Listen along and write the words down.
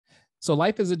So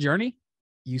life is a journey.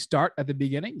 You start at the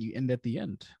beginning, you end at the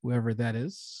end, whoever that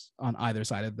is on either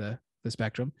side of the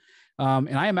spectrum.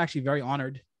 And I am actually very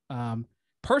honored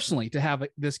personally to have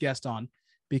this guest on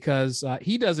because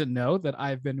he doesn't know that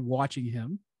I've been watching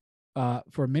him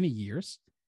for many years.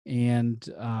 And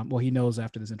well, he knows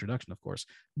after this introduction, of course,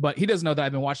 but he doesn't know that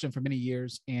I've been watching him for many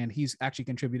years, and he's actually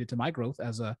contributed to my growth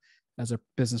as a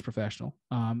business professional.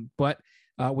 But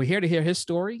we're here to hear his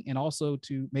story and also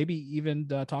to maybe even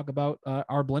talk about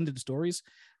our blended stories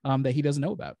that he doesn't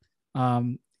know about.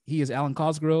 He is Alan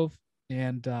Cosgrove,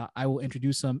 and I will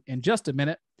introduce him in just a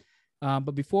minute.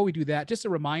 But before we do that, just a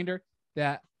reminder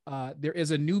that there is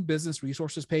a new business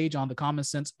resources page on the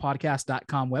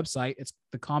commonsensepodcast.com website. It's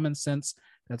the Common Sense,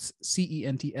 that's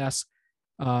CENTS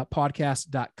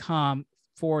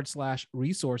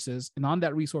podcast.com/resources. And on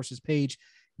that resources page,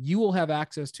 you will have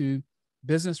access to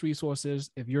business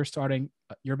resources if you're starting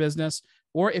your business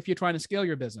or if you're trying to scale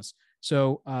your business.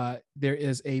 So there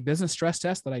is a business stress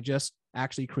test that I just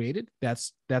actually created.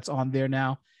 That's on there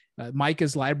now.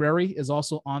 Micah's library is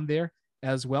also on there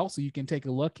as well. So you can take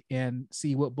a look and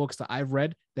see what books that I've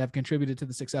read that have contributed to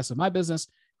the success of my business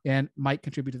and might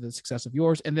contribute to the success of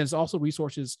yours. And there's also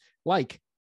resources like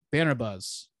Banner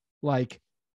Buzz, like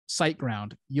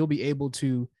SiteGround. You'll be able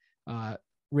to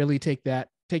really take your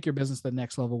business to the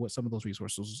next level with some of those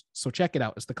resources. So check it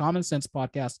out. It's the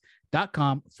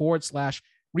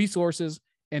commonsensepodcast.com/resources.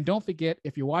 And don't forget,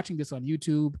 if you're watching this on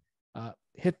YouTube,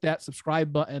 hit that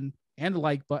subscribe button and the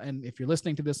like button. If you're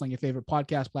listening to this on your favorite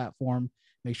podcast platform,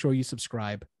 make sure you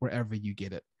subscribe wherever you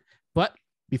get it. But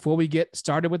before we get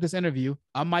started with this interview,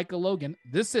 I'm Micah Logan.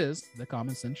 This is The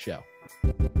Common Sense Show.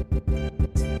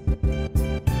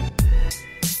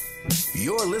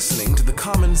 You're listening to The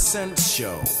Common Sense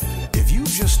Show. If you've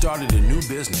just started a new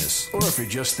business, or if you're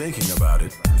just thinking about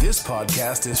it, this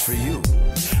podcast is for you.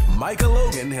 Micah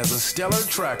Logan has a stellar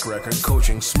track record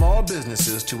coaching small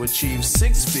businesses to achieve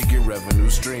six-figure revenue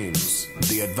streams.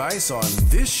 The advice on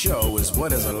this show is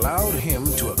what has allowed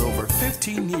him to have over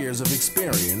 15 years of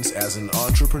experience as an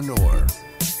entrepreneur.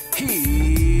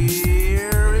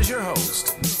 Here is your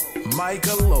host,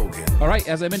 Micah Logan. All right,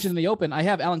 as I mentioned in the open, I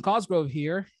have Alan Cosgrove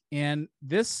here, and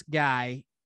this guy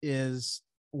is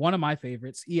one of my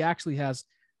favorites. He actually has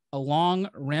a long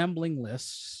rambling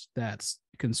list that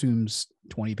consumes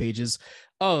 20 pages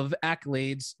of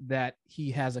accolades that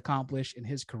he has accomplished in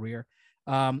his career.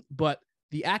 But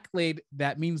the accolade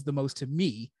that means the most to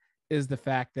me is the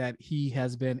fact that he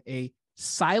has been a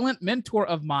silent mentor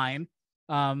of mine,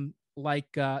 almost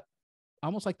like the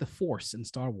Force in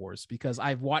Star Wars, because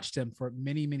I've watched him for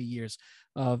many, many years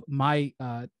of my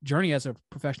journey as a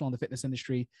professional in the fitness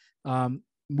industry,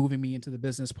 moving me into the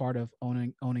business part of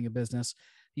owning a business.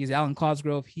 He's Alan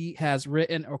Cosgrove. He has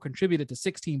written or contributed to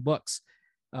 16 books.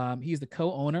 He's the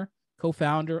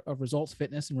co-founder of Results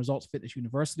Fitness and Results Fitness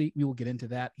University. We will get into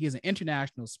that. He is an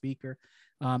international speaker.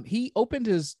 He opened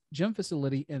his gym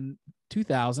facility in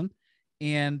 2000,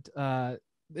 and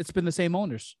it's been the same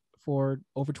owners for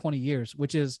over 20 years,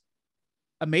 which is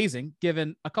amazing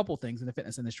given a couple things in the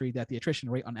fitness industry, that the attrition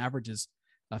rate on average is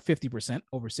 50%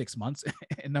 over 6 months.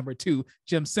 And number two,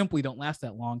 gyms simply don't last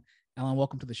that long. Alan,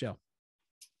 welcome to the show.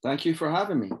 Thank you for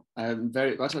having me.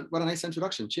 What a nice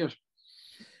introduction. Cheers.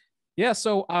 Yeah.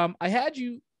 So I had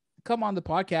you come on the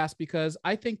podcast because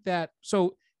I think that,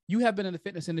 so you have been in the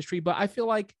fitness industry, but I feel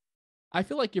like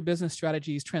your business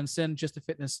strategies transcend just the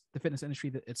fitness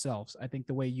industry itself. I think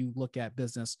the way you look at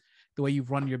business, the way you've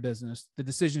run your business, the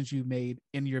decisions you made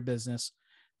in your business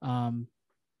are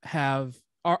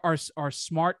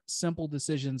smart, simple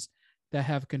decisions that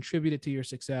have contributed to your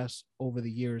success over the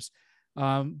years.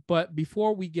 But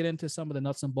before we get into some of the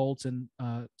nuts and bolts and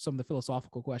some of the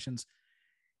philosophical questions,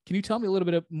 can you tell me a little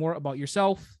bit more about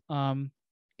yourself and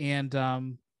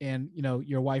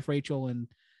your wife Rachel, and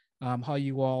how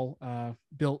you all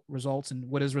built Results, and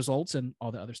what is Results, and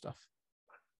all the other stuff?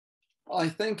 Well, I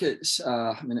think it's,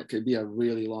 it could be a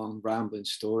really long rambling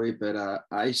story, but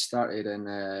I started in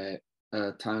a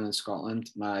town in Scotland.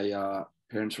 My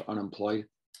parents were unemployed.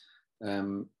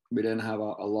 We didn't have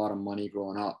a lot of money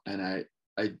growing up. And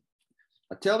I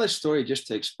tell this story just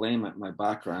to explain my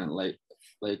background. I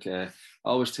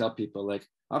always tell people,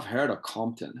 I've heard of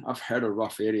Compton. I've heard of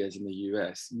rough areas in the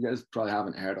US. You guys probably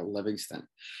haven't heard of Livingston,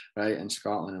 right? In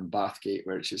Scotland, and Bathgate,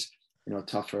 where it's just,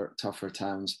 tougher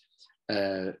towns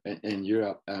in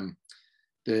Europe. I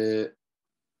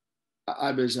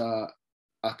was a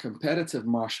competitive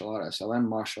martial artist. I learned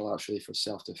martial arts really for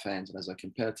self-defense. And as a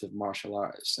competitive martial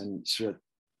artist and sort of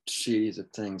series of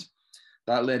things,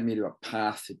 that led me to a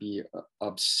path to be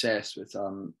obsessed with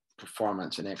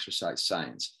performance and exercise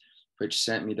science. which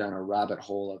sent me down a rabbit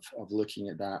hole of looking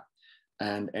at that,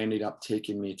 and ended up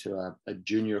taking me to a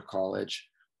junior college,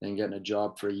 then getting a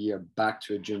job for a year back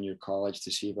to a junior college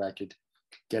to see if I could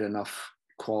get enough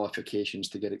qualifications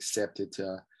to get accepted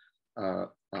to I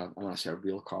want to say a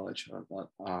real college,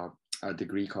 a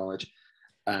degree college.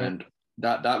 And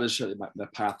that was really the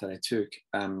path that I took.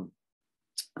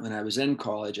 When I was in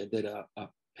college, I did a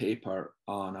paper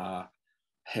on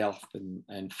health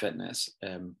and fitness,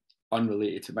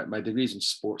 unrelated to my degrees in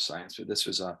sports science, but this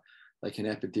was like an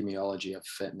epidemiology of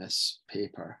fitness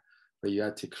paper where you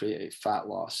had to create a fat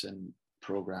loss and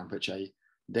program, which I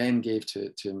then gave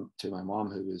to my mom,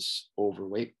 who was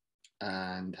overweight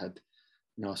and had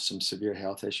some severe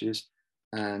health issues.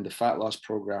 And the fat loss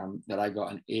program that I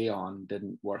got an A on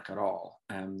didn't work at all.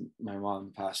 And my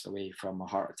mom passed away from a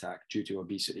heart attack due to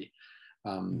obesity,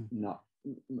 not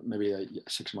maybe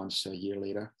 6 months to a year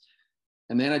later.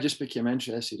 And then I just became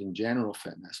interested in general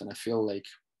fitness. And I feel like,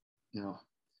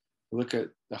 look at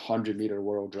the 100-meter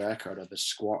world record or the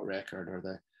squat record or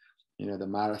the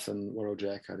marathon world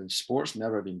record, and sports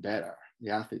never been better.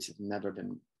 The athletes have never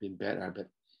been better, but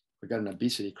we got an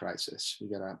obesity crisis. We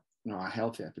got a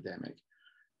health epidemic.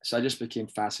 So I just became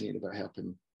fascinated about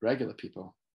helping regular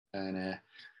people. And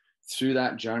through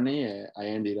that journey, I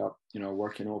ended up,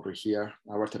 working over here.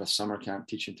 I worked at a summer camp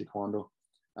teaching Taekwondo.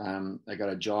 I got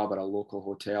a job at a local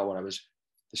hotel where I was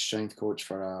the strength coach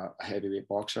for a heavyweight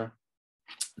boxer.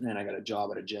 And then I got a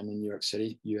job at a gym in New York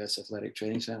City, US Athletic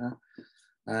Training Center.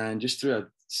 And just through a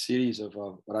series of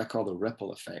what I call the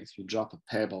ripple effect, if you drop a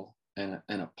pebble in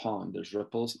a pond, there's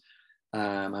ripples.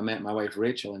 I met my wife,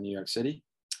 Rachel, in New York City.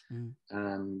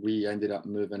 We ended up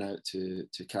moving out to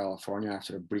California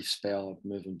after a brief spell of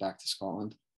moving back to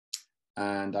Scotland.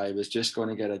 And I was just going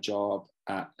to get a job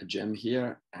at a gym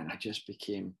here. And I just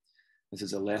became, this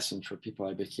is a lesson for people,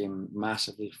 I became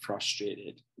massively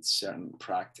frustrated with certain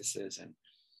practices and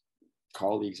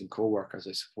colleagues and co-workers,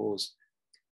 I suppose.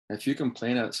 If you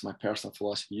complain, it's my personal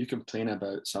philosophy, you complain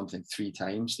about something 3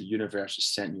 times, the universe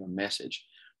has sent you a message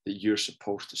that you're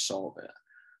supposed to solve it.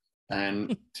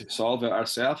 And to solve it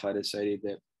ourselves, I decided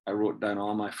that I wrote down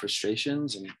all my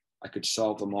frustrations and I could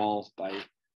solve them all by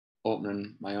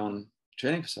opening my own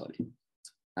training facility.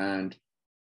 And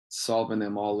solving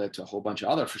them all led to a whole bunch of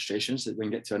other frustrations that we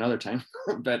can get to another time.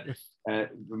 But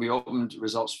we opened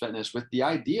Results Fitness with the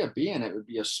idea being it would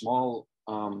be a small,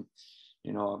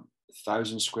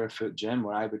 1,000 square foot gym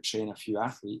where I would train a few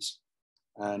athletes.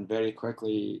 And very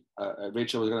quickly,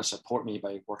 Rachel was going to support me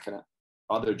by working at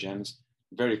other gyms.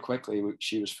 Very quickly,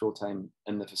 she was full-time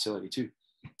in the facility too.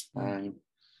 And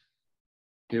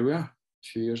here we are, a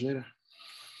few years later.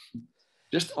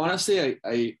 Just honestly,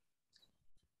 I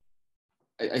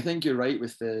think you're right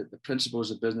with the principles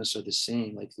of business are the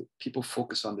same. Like people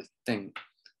focus on the thing.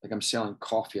 Like I'm selling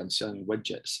coffee, I'm selling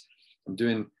widgets.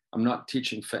 I'm not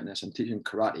teaching fitness, I'm teaching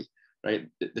karate, right?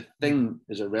 The thing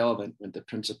is irrelevant when the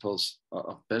principles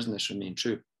of business remain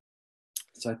true.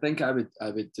 So I think I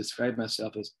would describe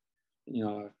myself as,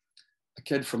 a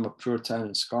kid from a poor town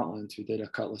in Scotland who did a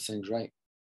couple of things right.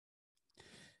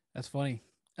 That's funny.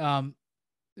 Do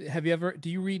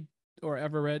you read or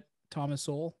ever read Thomas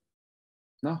Sowell?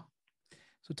 No.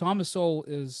 So Thomas Sowell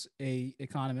is a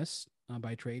economist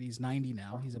by trade. He's 90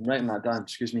 now. He's writing that down.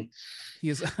 Excuse me. He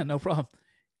is no problem.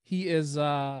 He is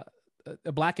a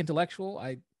Black intellectual.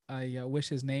 I wish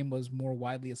his name was more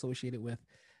widely associated with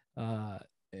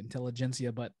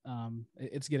intelligentsia, but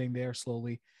it's getting there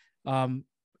slowly.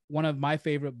 One of my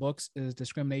favorite books is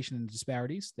Discrimination and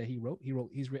Disparities that he wrote.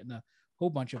 He's written a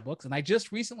whole bunch of books, and I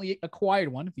just recently acquired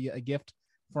one via a gift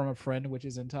from a friend, which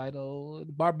is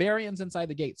entitled Barbarians Inside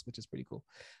the Gates, which is pretty cool.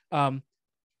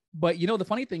 But the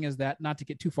funny thing is that, not to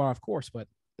get too far off course, but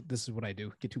this is what I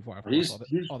do, get too far off course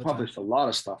he's all the published time. A lot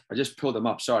of stuff. I just pulled them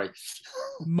up. Sorry.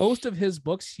 Most of his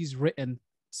books he's written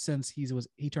since he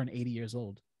turned 80 years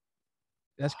old.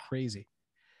 That's crazy.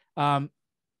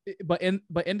 But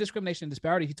in Discrimination and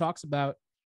Disparity, he talks about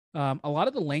a lot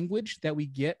of the language that we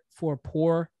get for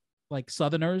poor, like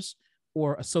Southerners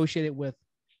or associated with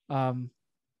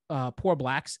poor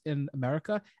Blacks in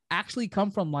America, actually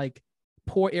come from like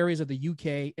poor areas of the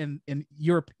UK and in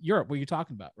Europe, where you're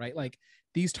talking about, right? Like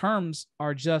these terms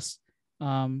are just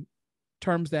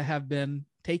terms that have been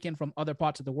taken from other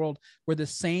parts of the world where the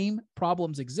same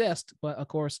problems exist, but of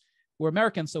course we're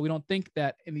Americans, so we don't think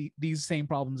that these same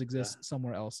problems exist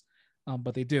somewhere else,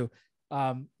 but they do.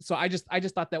 So I just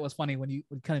thought that was funny when you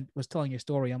kind of was telling your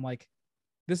story. I'm like,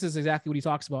 this is exactly what he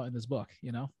talks about in this book,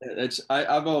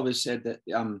 I've always said that,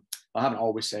 I haven't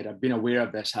always said, I've been aware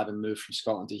of this having moved from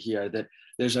Scotland to here, that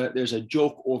there's a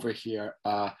joke over here,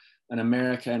 an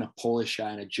American, a Polish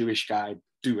guy and a Jewish guy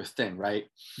do a thing, right?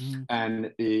 Mm-hmm.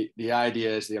 And the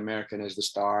idea is the American is the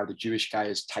star, the Jewish guy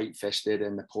is tight-fisted,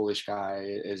 and the Polish guy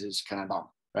is kind of dumb,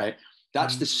 right?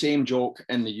 That's the same joke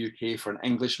in the UK for an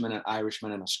Englishman, an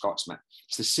Irishman, and a Scotsman.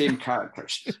 It's the same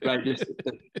characters, right? Just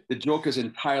the joke is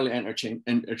entirely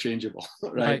interchangeable,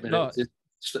 right? But it's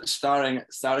just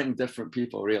starring different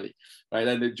people, really, right?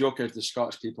 And the joke is the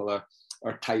Scots people are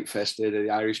tight-fisted, the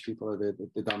Irish people are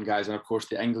the dumb guys, and of course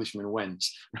the Englishman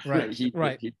wins. Right, He's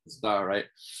the star, right?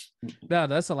 No,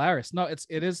 that's hilarious. No, it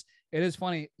is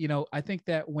funny. You know, I think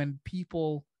that when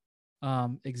people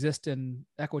exist in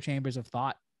echo chambers of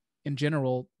thought in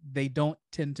general, they don't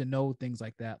tend to know things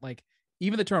like that. Like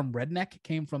even the term redneck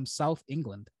came from South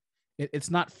England. It's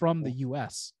not from the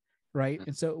US, right?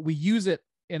 And so we use it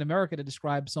in America to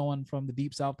describe someone from the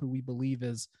deep South who we believe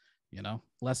is, you know,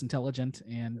 less intelligent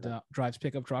and drives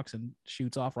pickup trucks and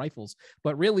shoots off rifles.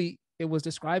 But really it was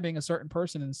describing a certain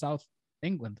person in South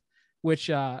England,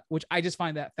 which I just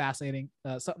find that fascinating.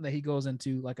 Something that he goes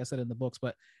into, like I said in the books,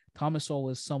 but Thomas Sowell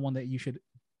is someone that you should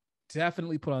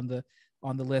definitely put on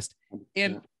the list.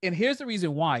 And here's the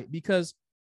reason why, because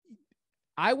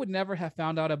I would never have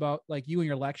found out about like you and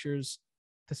your lectures,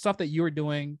 the stuff that you were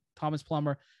doing, Thomas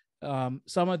Plummer,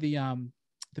 some of the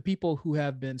people who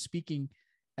have been speaking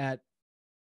at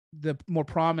the more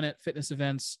prominent fitness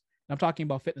events. And I'm talking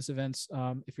about fitness events.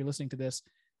 If you're listening to this,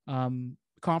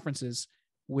 conferences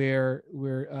where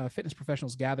fitness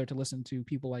professionals gather to listen to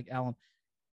people like Alan.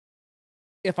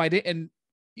 If I didn't,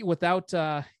 without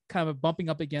kind of bumping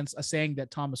up against a saying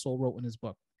that Thomas Sowell wrote in his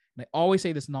book, and I always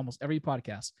say this in almost every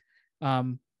podcast.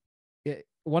 One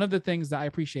of the things that I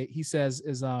appreciate, he says,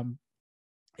 is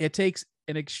it takes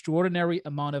an extraordinary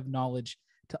amount of knowledge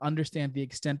to understand the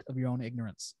extent of your own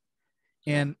ignorance.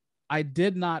 And I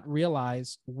did not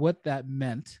realize what that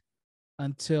meant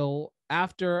until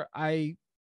after I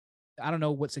don't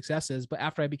know what success is, but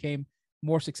after I became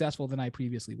more successful than I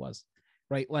previously was,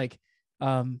 right? Like,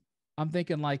 I'm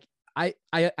thinking like, I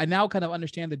now kind of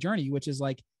understand the journey, which is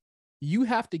like, you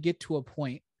have to get to a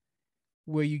point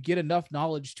where you get enough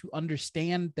knowledge to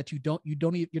understand that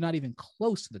you're not even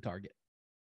close to the target.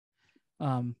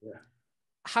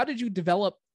 How did you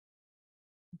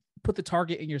put the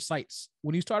target in your sights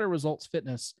when you started Results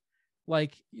Fitness?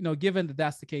 Like, you know, given that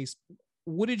that's the case,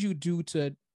 what did you do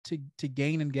to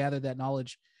gain and gather that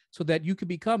knowledge so that you could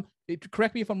become,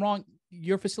 correct me if I'm wrong,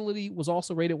 your facility was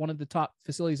also rated one of the top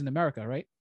facilities in America, right?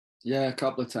 Yeah, a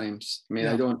couple of times. I mean,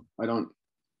 I don't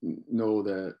know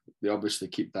they obviously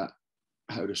keep that,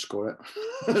 how to score it.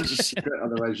 It's a secret,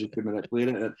 otherwise you could manipulate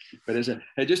it.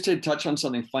 But just to touch on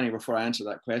something funny before I answer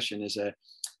that question is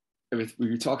when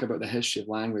you talk about the history of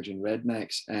language and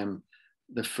rednecks,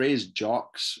 the phrase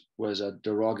jocks was a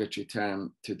derogatory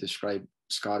term to describe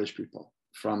Scottish people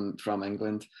from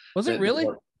England. Was it really?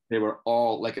 They were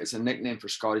all like, it's a nickname for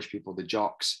Scottish people, the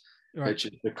jocks, right, which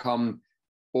has become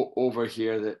over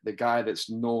here the guy that's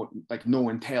no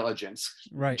intelligence,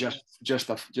 right? Just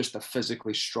a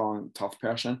physically strong, tough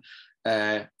person.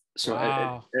 So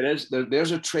wow. it is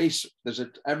there's a trace.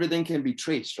 Everything can be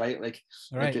traced, right? Like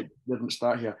it didn't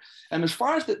start here. And as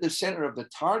far as the center of the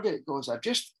target goes, I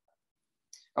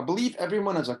believe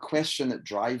everyone has a question that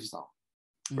drives them,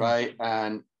 right?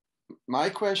 And my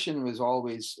question was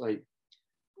always like,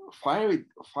 why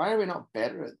are we not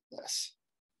better at this?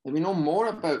 And we know more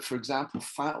about, for example,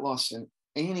 fat loss than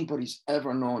anybody's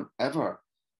ever known ever.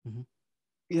 Mm-hmm.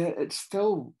 Yeah, it's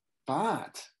still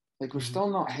bad. Like, we're still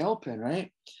not helping,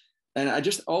 right? And I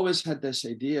just always had this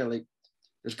idea, like,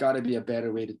 there's got to be a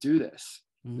better way to do this.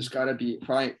 Mm-hmm. There's got to be,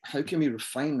 how can we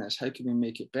refine this? How can we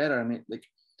make it better? I mean, like,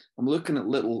 I'm looking at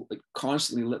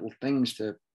constantly little things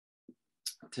to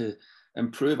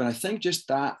improve. And I think just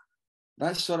that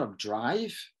sort of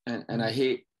drive, and I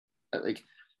hate, like,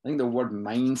 I think the word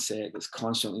mindset is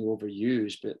constantly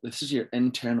overused, but this is your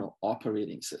internal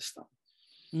operating system,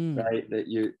 right?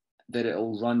 That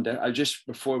it'll run down.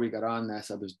 Before we got on this,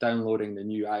 I was downloading the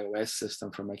new iOS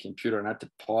system from my computer and I had to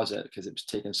pause it because it was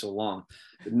taking so long.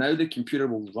 But now the computer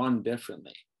will run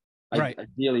differently, right?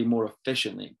 Ideally more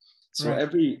efficiently. So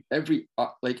every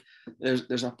like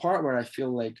there's a part where I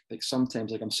feel like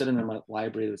sometimes, like, I'm sitting in my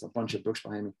library, there's a bunch of books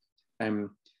behind me.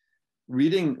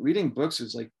 Reading books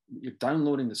is like you're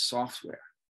downloading the software,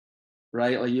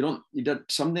 right? Like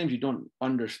sometimes you don't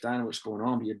understand what's going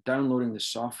on, but you're downloading the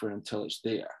software until it's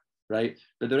there, right?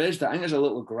 But I think there's a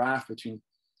little graph between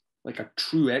like a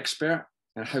true expert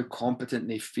and how competent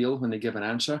they feel when they give an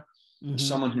answer, and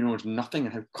someone who knows nothing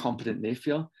and how competent they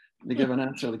feel when they give an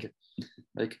answer.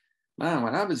 Like man,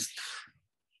 when I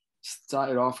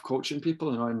started off coaching people,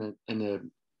 in the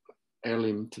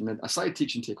early to mid, I started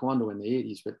teaching Taekwondo in the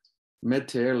 80s, but mid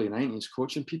to early 90s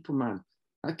coaching people, man,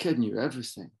 that kid knew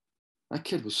everything. That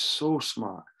kid was so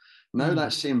smart. Now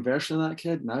that same version of that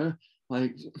kid now,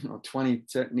 like 20,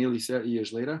 nearly 30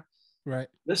 years later, right,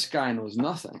 this guy knows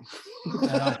nothing.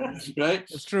 Right?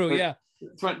 It's true. Like, yeah.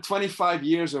 25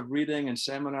 years of reading and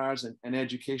seminars and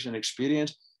education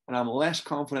experience, and I'm less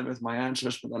confident with my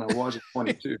answers than I was at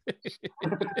 22.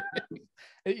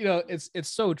 It's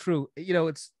so true.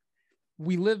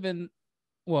 We live in,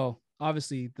 well,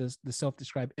 obviously the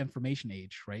self-described information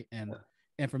age, right? And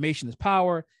information is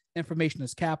power, information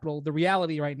is capital. The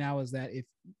reality right now is that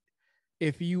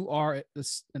if you are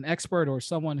an expert or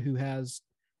someone who has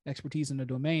expertise in a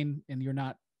domain and you're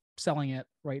not selling it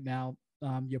right now,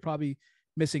 you're probably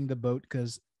missing the boat,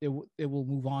 because it will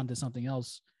move on to something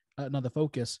else, another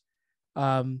focus.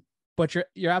 But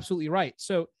you're absolutely right.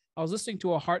 So I was listening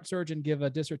to a heart surgeon give a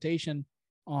dissertation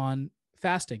on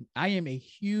fasting. I am a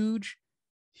huge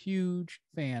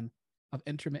fan of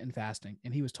intermittent fasting,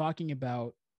 and he was talking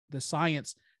about the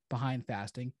science behind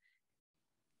fasting.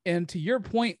 And to your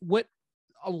point, what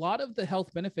a lot of the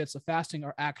health benefits of fasting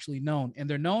are actually known, and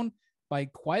they're known by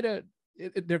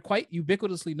they're quite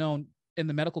ubiquitously known in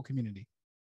the medical community,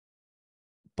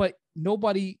 but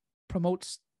nobody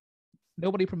promotes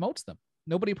them.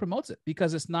 Nobody promotes it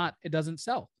because it doesn't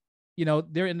sell.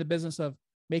 They're in the business of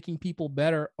making people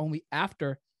better only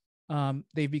after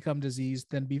they've become diseased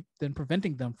than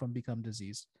preventing them from become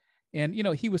diseased. And,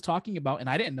 he was talking about, and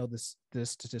I didn't know this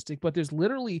statistic, but there's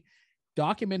literally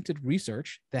documented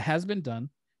research that has been done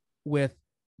with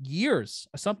years,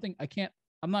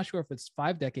 I'm not sure if it's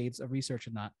 5 decades of research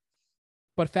or not,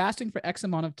 but fasting for X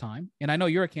amount of time, and I know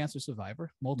you're a cancer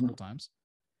survivor multiple times,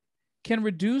 can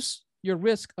reduce your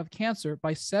risk of cancer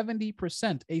by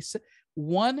 70%.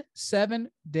 One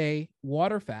 7-day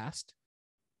water fast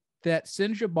that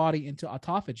sends your body into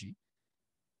autophagy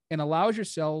and allows your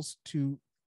cells to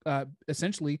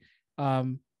essentially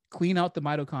clean out the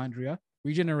mitochondria,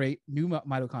 regenerate new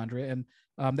mitochondria, and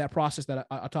that process that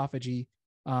autophagy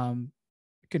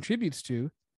contributes to,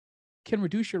 can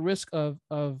reduce your risk of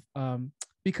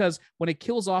because when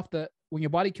your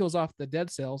body kills off the dead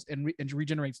cells and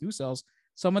regenerates new cells,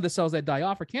 some of the cells that die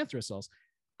off are cancerous cells.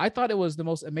 I thought it was the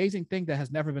most amazing thing that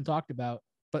has never been talked about,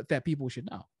 but that people should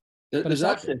know. There's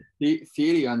actually a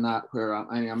theory on that where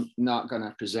I'm not going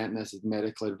to present this as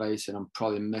medical advice, and I'm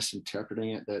probably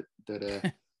misinterpreting it that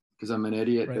because I'm an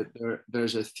idiot. Right. But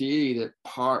there's a theory that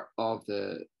part of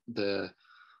the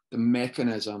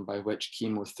mechanism by which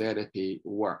chemotherapy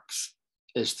works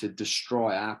is to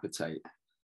destroy appetite,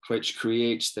 which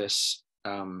creates this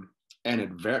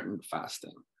inadvertent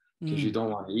fasting, because you don't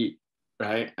want to eat,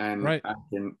 right? And right.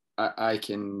 I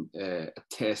can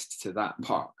attest to that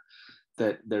part,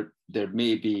 that there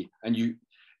may be, and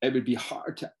it would be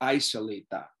hard to isolate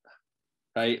that,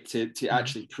 right? To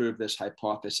actually prove this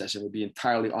hypothesis, it would be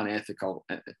entirely unethical.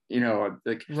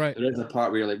 Right. There is a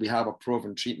part where we have a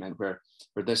proven treatment where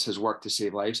this has worked to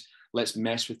save lives. Let's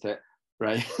mess with it,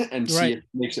 right? And see if it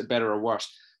makes it better or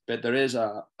worse. But there is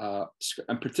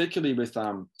and particularly with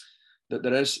that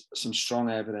there is some strong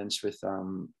evidence with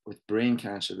brain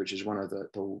cancer, which is one of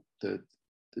the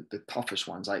toughest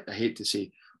ones. I hate to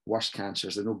say worst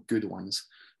cancers. There are no good ones,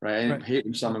 right? I hate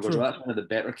when someone goes, well, that's one of the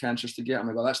better cancers to get. I'm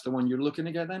like, well, that's the one you're looking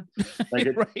to get then? Right,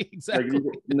 exactly.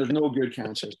 There's no good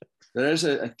cancers. There is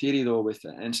a theory, though,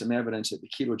 and some evidence that the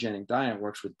ketogenic diet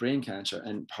works with brain cancer,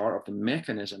 and part of the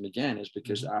mechanism, again, is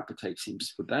because the appetite seems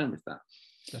to go down with that.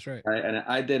 That's right. And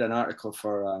I did an article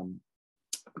for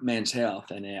Men's Health,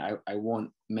 and I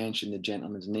won't mention the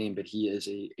gentleman's name, but he is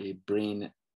a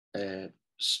brain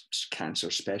cancer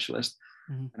specialist.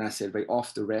 And I said, right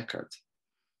off the record,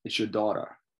 it's your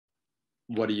daughter.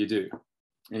 What do you do?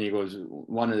 And he goes,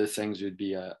 one of the things would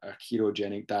be a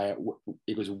ketogenic diet.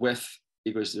 He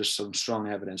goes, there's some strong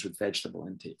evidence with vegetable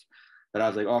intake. But I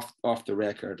was like, off the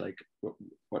record, like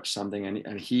what's something?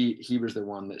 And he was the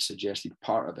one that suggested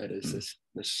part of it is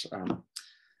this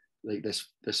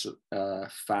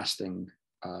fasting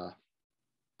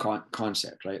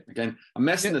concept, right? Again, I'm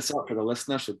messing this up for the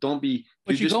listener, so don't be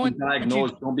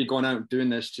diagnosed. Don't be going out and doing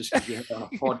this just because you heard on a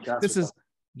podcast. This is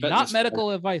not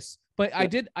medical advice, but I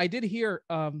did hear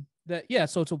that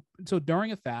So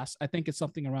during a fast, I think it's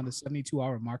something around the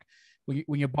 72-hour mark,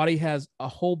 when your body has a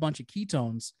whole bunch of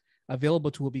ketones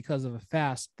available to it because of a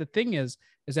fast. The thing is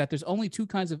that there's only 2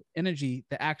 kinds of energy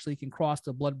that actually can cross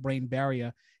the blood-brain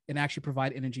barrier and actually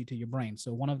provide energy to your brain.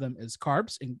 So one of them is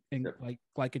carbs and like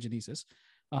glycogenesis.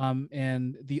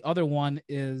 And the other one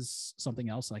is something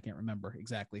else. I can't remember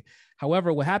exactly.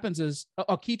 However, what happens is,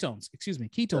 ketones,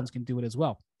 Ketones can do it as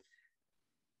well.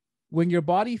 When your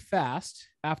body fasts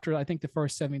after, I think, the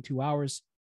first 72 hours,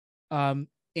 and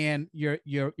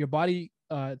your body,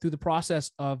 through the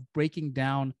process of breaking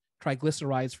down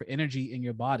triglycerides for energy in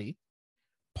your body,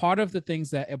 part of the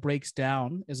things that it breaks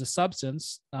down is a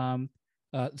substance, some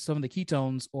of the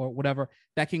ketones or whatever,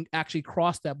 that can actually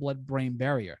cross that blood-brain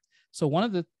barrier. So one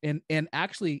of the and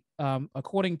actually,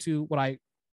 according to what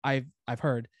I've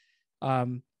heard,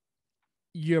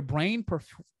 your brain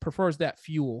prefers that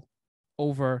fuel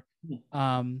over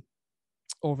the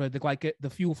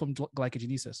fuel from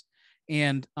glycogenesis.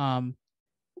 And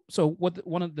so what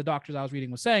one of the doctors I was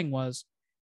reading was saying was,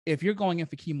 if you're going in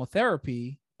for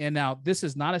chemotherapy, and now this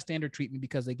is not a standard treatment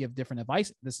because they give different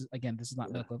advice. This is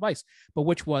not medical advice, but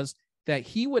which was that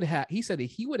he said that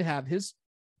he would have his,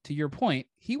 to your point,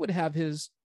 he would have his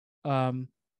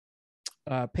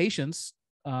patients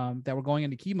that were going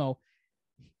into chemo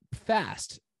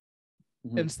fast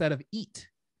instead of eat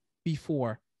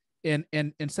before. And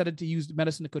instead of to use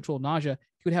medicine to control nausea,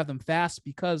 he would have them fast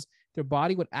because their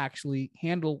body would actually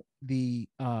handle the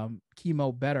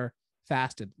chemo better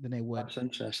fasted than they would. That's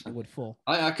interesting. It would full.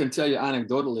 I can tell you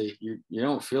anecdotally, you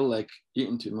don't feel like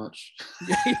eating too much.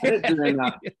 Doing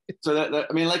that. So that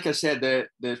I mean, like I said,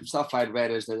 the stuff I'd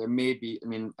read is that there may be. I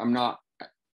mean, I'm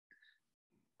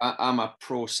a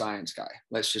pro science guy.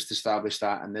 Let's just establish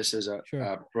that, and this is a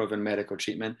proven medical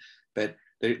treatment. But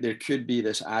there could be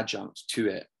this adjunct to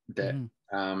it that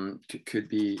could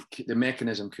be, the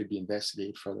mechanism could be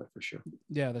investigated further for sure.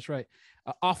 Yeah, that's right.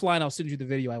 Offline, I'll send you the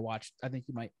video I watched. I think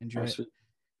you might enjoy it.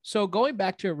 So going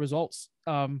back to results,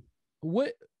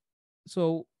 what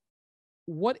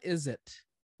is it?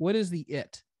 What is the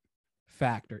it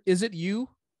factor? Is it you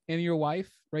and your wife,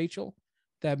 Rachel,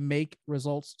 that make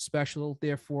results special,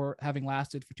 therefore having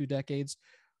lasted for 2 decades?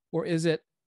 Or is it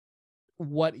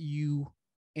what you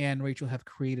and Rachel have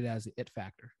created as the it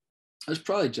factor? It's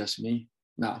probably just me.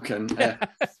 No, I'm kidding.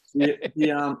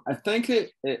 I think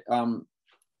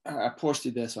I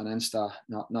posted this on Insta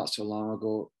not so long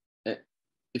ago.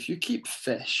 If you keep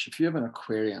fish, if you have an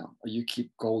aquarium or you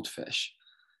keep goldfish,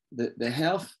 the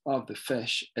health of the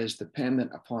fish is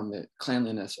dependent upon the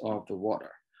cleanliness of the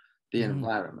water, the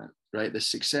environment, right? The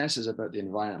success is about the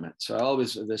environment. So I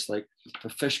always have this, like, if a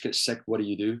fish gets sick, what do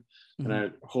you do? And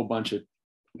a whole bunch of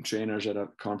trainers at a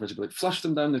conference would be like, flush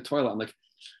them down the toilet. I'm like,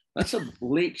 that's a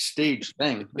late stage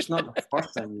thing. It's not the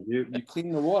first thing you do. You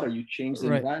clean the water, you change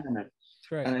the environment.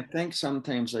 Right. And I think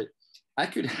sometimes, like, I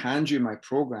could hand you my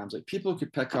programs. Like, people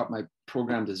could pick up my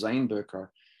program design book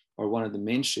or one of the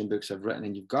mainstream books I've written,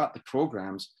 and you've got the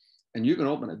programs, and you can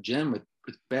open a gym with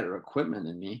better equipment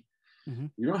than me.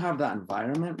 You don't have that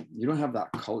environment, you don't have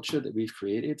that culture that we've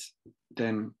created,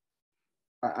 then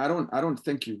I don't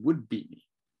think you would beat me.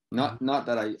 Not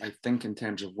that I think in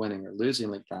terms of winning or losing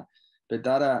like that, but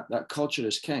that culture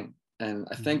is king. And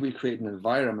I think we create an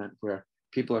environment where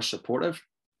people are supportive,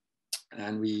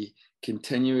 and we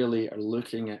continually are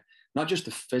looking at not just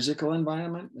the physical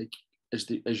environment, like,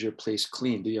 is your place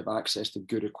clean? Do you have access to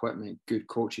good equipment, good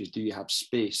coaches? Do you have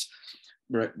space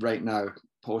right now,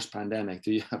 post-pandemic?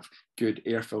 Do you have good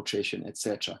air filtration,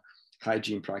 etc.?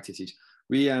 Hygiene practices.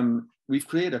 We've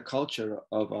created a culture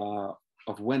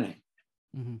of winning,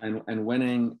 and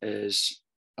winning is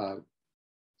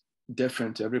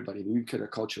different to everybody. We create a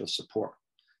culture of support.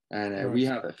 And we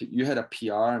have, if you had a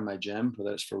PR in my gym,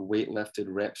 whether it's for weight lifted,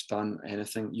 reps done,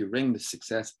 anything, you ring the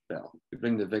success bell, you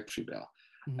ring the victory bell,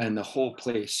 and the whole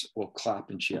place will clap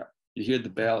and cheer. You hear the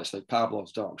bell, it's like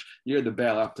Pavlov's dogs. You hear the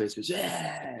bell, our place goes,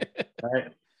 yeah,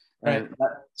 right? Right.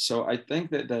 So I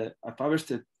think that if I was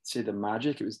to say the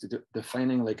magic, it was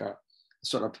defining like a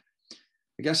sort of,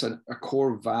 I guess, a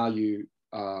core value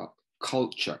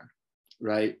culture,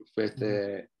 right? With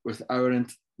the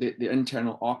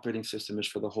internal operating system is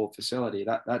for the whole facility.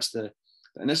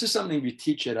 And this is something we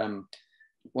teach at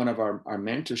one of our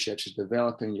mentorships, is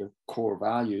developing your core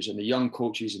values. And the young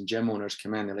coaches and gym owners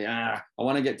come in, they're like, I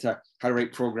want to get to how to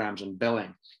write programs and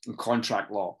billing and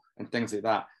contract law and things like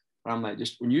that. And I'm like,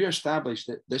 just when you establish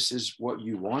that this is what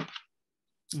you want,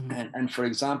 and for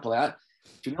example, if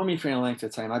you know me for any length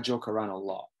of time, I joke around a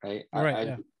lot, right?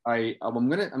 I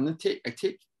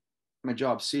take my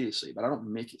job seriously, but I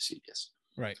don't make it serious.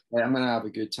 Right. I'm going to have a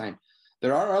good time.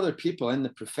 There are other people in the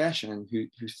profession who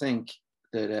think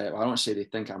that, I don't say they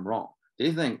think I'm wrong.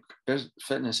 They think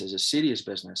fitness is a serious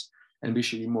business, and we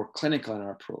should be more clinical in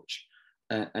our approach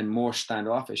and more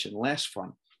standoffish and less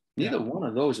fun. Neither one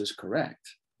of those is correct.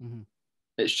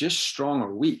 It's just strong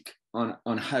or weak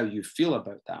on how you feel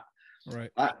about that. Right.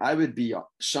 I would be,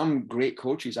 some great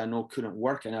coaches I know couldn't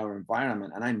work in our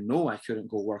environment, and I know I couldn't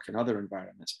go work in other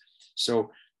environments.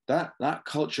 So that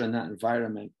culture and that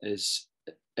environment is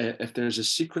if there's a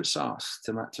secret sauce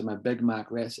to my Big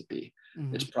Mac recipe,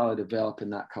 it's probably developing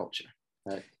that culture.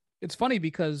 Right. It's funny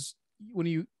because when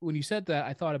you said that,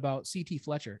 I thought about CT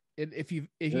Fletcher. If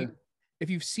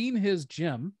you've seen his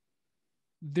gym,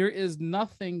 there is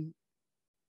nothing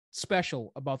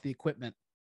special about the equipment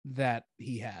that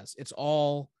he has. It's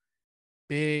all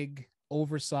big,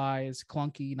 oversized,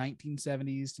 clunky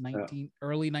 1970s to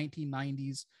early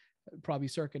 1990s, probably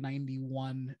circa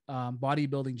 91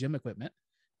 bodybuilding gym equipment.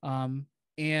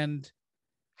 And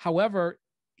however,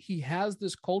 he has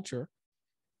this culture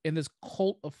and this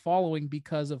cult of following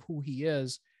because of who he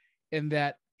is, and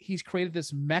that he's created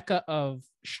this mecca of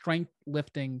strength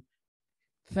lifting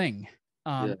thing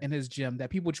in his gym that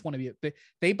people just want to be.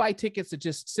 They buy tickets to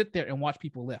just sit there and watch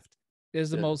people lift.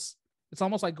 It's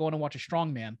almost like going to watch a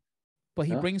strongman, but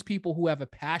he brings people who have a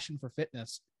passion for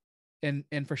fitness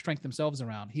and for strength themselves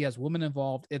around. He has women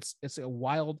involved. It's a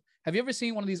wild. Have you ever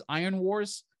seen one of these Iron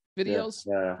Wars videos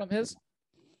from his?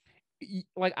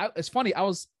 Like, it's funny. It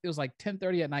was like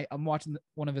 10:30 at night. I'm watching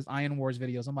one of his Iron Wars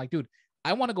videos. I'm like, dude,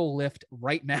 I want to go lift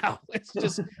right now.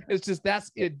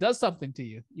 It does something to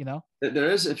you, you know?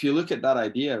 There is, if you look at that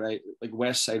idea, right? Like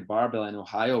West Side Barbell in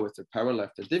Ohio with their power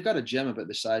lifters, they've got a gym about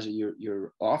the size of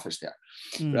your office there,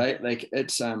 right? Like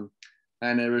it's, and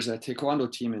there was a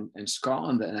Taekwondo team in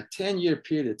Scotland that in a 10-year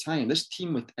period of time, this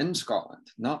team within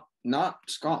Scotland, not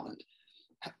Scotland,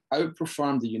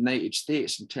 outperformed the United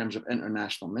States in terms of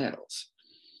international medals,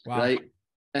 right?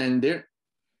 And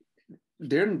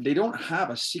they don't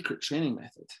have a secret training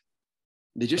method.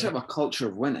 They just have a culture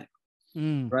of winning,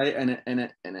 right? And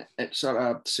it sort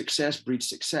of success breeds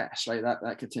success, right?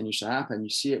 That continues to happen. You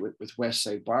see it with West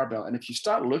Side Barbell, and if you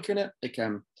start looking at like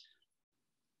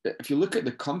if you look at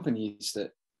the companies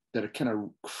that are kind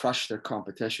of crush their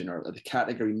competition or the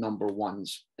category number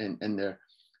ones in their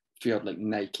field, like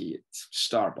Nike,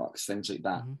 Starbucks, things like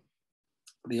that,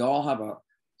 they all have a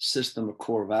system of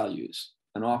core values,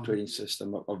 an operating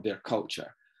system of their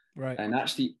culture. Right. And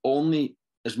that's the only,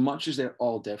 as much as they're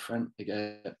all different,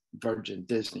 like Virgin,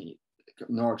 Disney,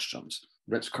 Nordstrom's,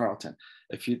 Ritz-Carlton,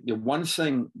 the one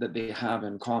thing that they have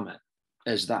in common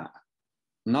is that,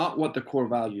 not what the core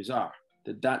values are,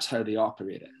 that's how they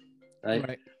operate it,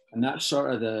 right? And that's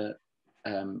sort of the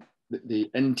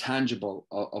intangible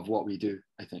of what we do,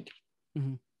 I think.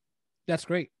 That's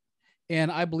great.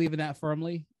 And I believe in that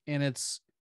firmly. And it's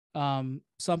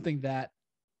something that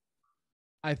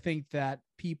I think that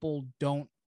people don't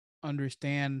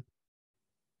understand,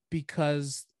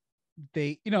 because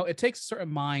it takes a certain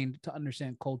mind to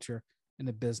understand culture in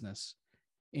a business.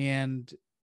 And,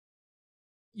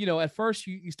 at first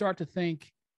you start to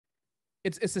think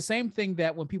it's the same thing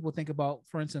that when people think about,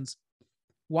 for instance,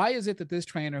 why is it that this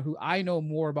trainer, who I know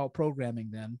more about programming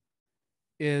than,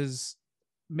 is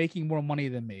making more money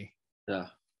than me? Yeah.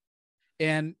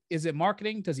 And is it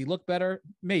marketing? Does he look better?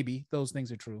 Maybe those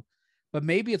things are true, but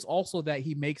maybe it's also that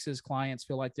he makes his clients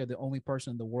feel like they're the only person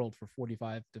in the world for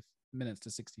 45 minutes to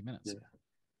 60 minutes.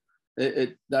 Yeah.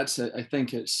 I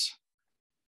think it's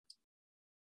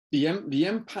the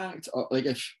impact of, like,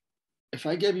 if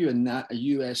I give you a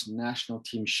US national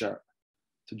team shirt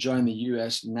to join the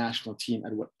US national team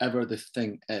at whatever the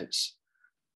thing is,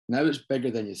 now it's bigger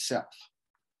than yourself,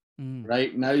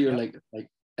 right? Now you're like,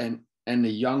 and the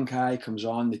young guy comes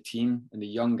on the team, and the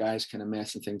young guy's kind of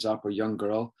messing things up, or young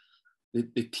girl,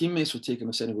 the teammates will take him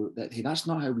aside and go, that, hey, that's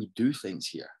not how we do things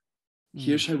here.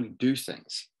 Here's how we do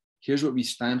things. Here's what we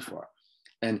stand for.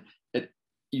 And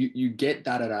you get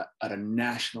that at a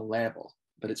national level,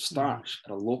 but it starts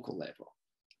at a local level.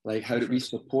 Like, how do we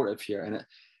support it here? And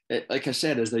it, like I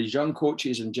said, as there's young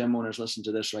coaches and gym owners listen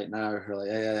to this right now, who are like,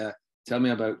 yeah, tell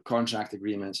me about contract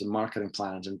agreements and marketing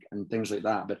plans and things like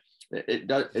that. But it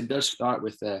does start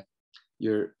with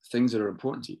your things that are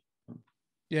important to you.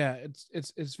 Yeah,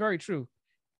 it's very true.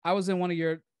 I was in one of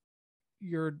your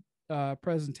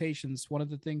presentations. One of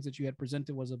the things that you had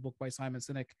presented was a book by Simon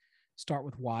Sinek, Start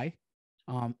With Why.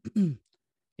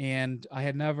 And I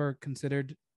had never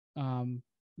considered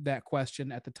that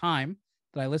question at the time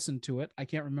that I listened to it. I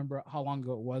can't remember how long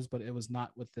ago it was, but it was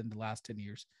not within the last 10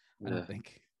 years, I don't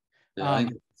think. Yeah, I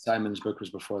think Simon's book was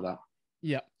before that.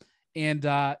 Yeah. And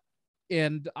I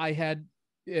had,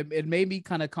 it made me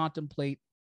kind of contemplate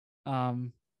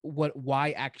what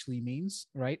why actually means,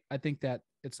 right? I think that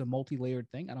it's a multi-layered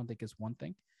thing. I don't think it's one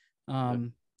thing.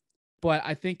 But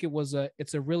I think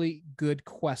it's a really good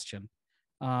question.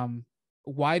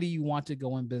 Why do you want to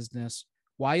go in business?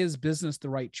 Why is business the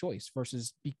right choice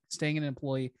versus staying an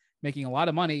employee, making a lot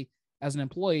of money as an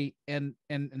employee and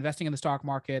investing in the stock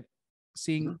market,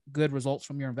 seeing good results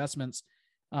from your investments,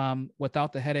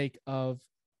 without the headache of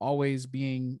always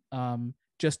being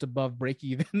just above break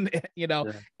even, you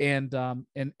know, Yeah.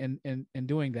 and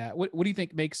doing that. What do you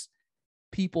think makes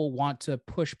people want to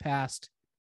push past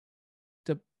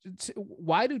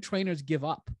why do trainers give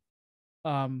up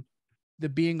the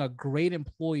being a great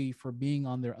employee for being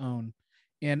on their own?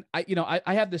 And I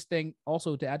have this thing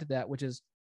also to add to that, which is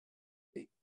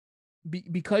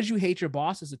because you hate your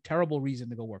boss is a terrible reason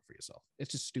to go work for yourself.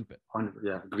 It's just stupid.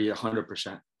 Yeah, agree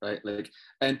 100%. Right. Like,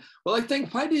 and well, I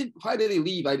think why did he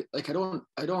leave? I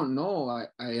don't know.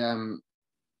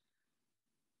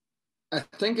 I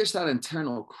think it's that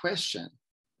internal question.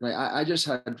 Right. I just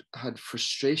had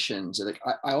frustrations. Like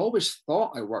I always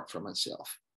thought I worked for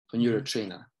myself when you're a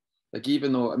trainer. Like,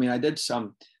 even though, I mean, I did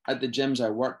some at the gyms I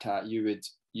worked at, you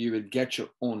would get your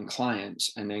own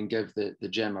clients and then give the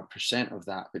gym a percent of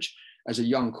that, which as a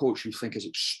young coach, you think is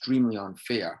extremely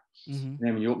unfair. And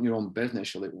then when you open your own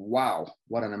business, you're like, wow,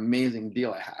 what an amazing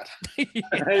deal I had.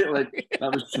 Right? Like,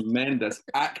 that was tremendous.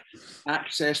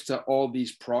 Access to all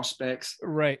these prospects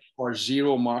for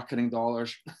zero marketing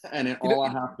dollars. And then all I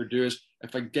have to do is,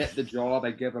 if I get the job,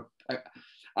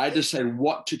 I decide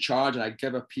what to charge and I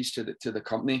give a piece to the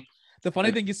company. The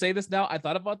funny thing, you say this now, I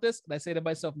thought about this and I say to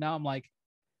myself now, I'm like,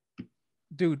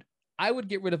 dude, I would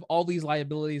get rid of all these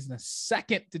liabilities in a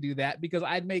second to do that, because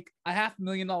I'd make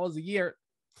 $500,000 a year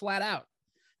flat out,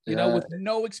 you know, with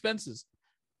no expenses.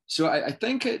 So I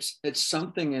think it's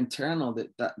something internal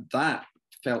that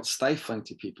felt stifling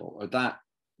to people, or that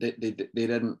they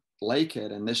didn't like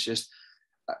it. And this just,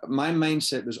 my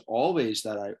mindset was always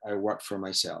that I worked for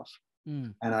myself,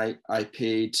 and I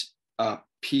paid a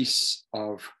piece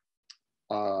of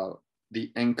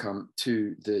the income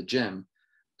to the gym.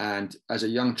 And as a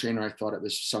young trainer, I thought it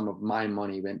was some of my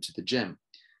money went to the gym.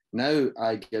 Now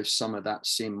I give some of that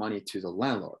same money to the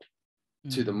landlord,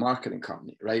 to the marketing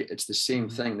company, right? It's the same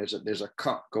thing. There's a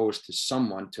cut goes to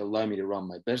someone to allow me to run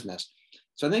my business.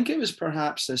 So I think it was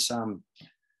perhaps this,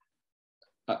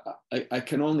 I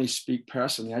can only speak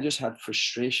personally. I just had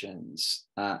frustrations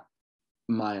at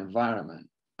my environment,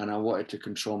 and I wanted to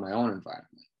control my own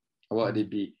environment. I wanted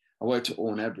to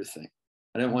own everything.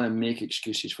 I didn't want to make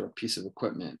excuses for a piece of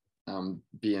equipment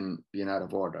being out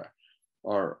of order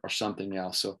or something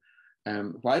else. So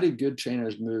why do good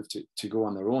trainers move to go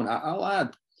on their own? I'll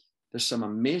add, there's some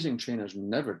amazing trainers who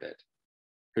never did,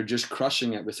 who are just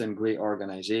crushing it within great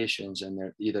organizations, and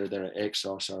they're at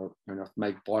Exos or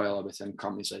Mike Boyle, or within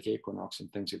companies like Equinox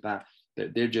and things like that.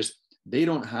 They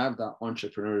don't have that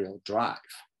entrepreneurial drive.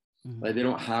 Like, they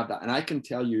don't have that. And I can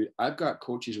tell you, I've got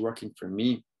coaches working for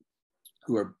me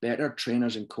who are better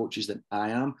trainers and coaches than I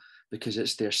am, because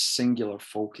it's their singular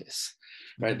focus,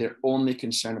 right? They're only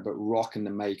concerned about rocking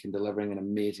the mic and delivering an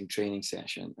amazing training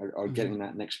session or getting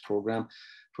that next program,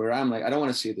 where I'm like, I don't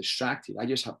want to say distracted. I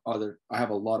just have I have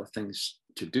a lot of things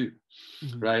to do,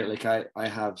 right? Like I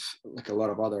have like a lot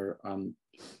of other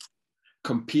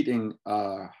competing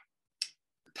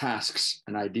tasks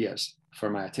and ideas for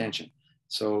my attention.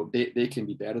 So they can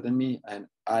be better than me. And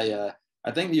I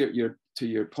think you're to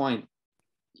your point,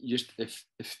 just if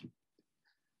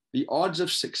the odds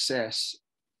of success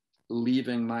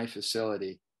leaving my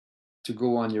facility to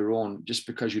go on your own just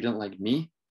because you didn't like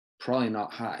me, probably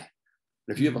not high.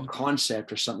 But if you have a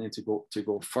concept or something to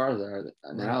go further,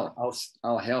 then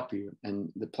I'll help you.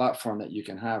 And the platform that you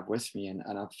can have with me, and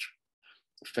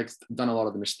I've done a lot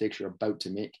of the mistakes you're about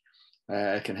to make,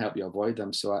 I can help you avoid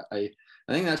them. So I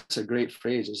think that's a great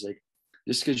phrase. Is like,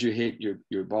 just because you hate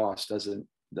your boss doesn't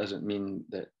mean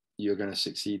that you're going to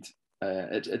succeed.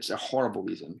 It's a horrible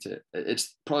reason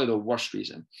it's probably the worst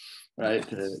reason, right?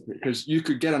 Because you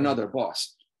could get another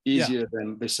boss easier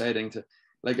than deciding to,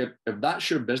 like, if that's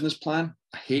your business plan,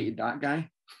 I hated that guy.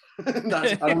 I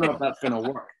don't know if that's going to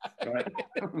work, right?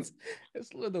 It's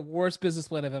the worst business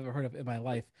plan I've ever heard of in my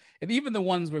life. And even the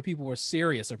ones where people were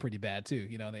serious are pretty bad too.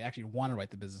 You know, they actually want to write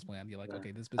the business plan. You're like,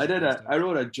 okay, this business I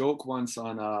wrote a joke once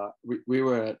on, we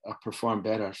were at a Perform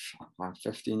Better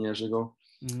 15 years ago.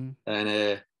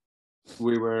 And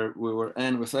we were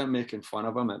in, without making fun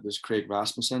of him, it was Craig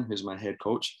Rasmussen, who's my head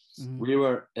coach. We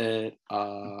were at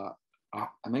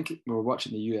I think we were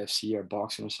watching the UFC or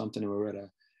boxing or something, and we were at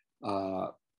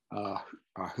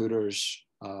a Hooters,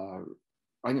 I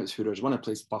think it was Hooters, one of the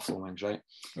places, Buffalo Wings, right?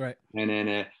 And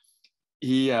then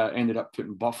he ended up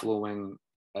putting buffalo wing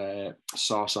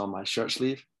sauce on my shirt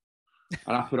sleeve,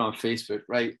 and I put on Facebook,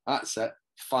 right, that's it,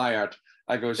 fired.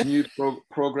 I goes, new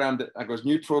program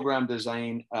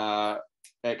design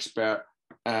expert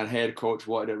and head coach,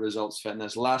 wanted at Results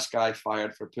Fitness. Last guy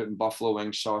fired for putting buffalo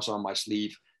wing sauce on my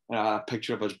sleeve. And I had a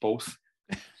picture of us both.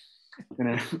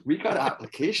 And we got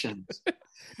applications.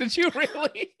 Did you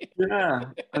really? Yeah.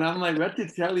 And I'm like, I had to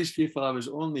tell these people I was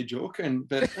only joking.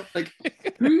 But like,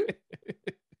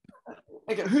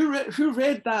 who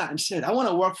read that and said, I want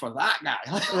to work for that guy?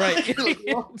 Right.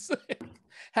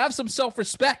 Have some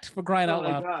self-respect, for crying out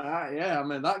loud. Yeah, I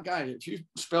mean, that guy, if you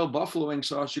spell buffalo wing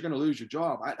sauce, you're going to lose your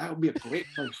job. That would be a great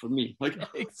place for me. Like,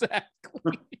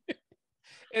 exactly.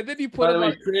 And then you put by the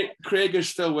way, Craig is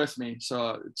still with me.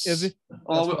 So it's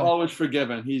always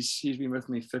forgiven. He's been with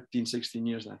me 15, 16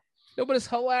 years now. No, but it's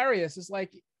hilarious. It's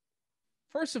like,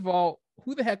 first of all,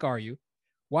 who the heck are you?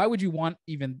 Why would you want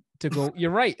even to go?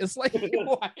 You're right. It's like,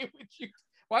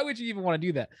 why would you even want to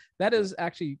do that? That is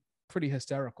actually pretty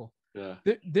hysterical. Yeah.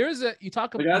 You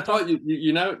talk about. Like I thought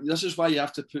you know, this is why you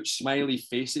have to put smiley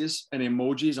faces and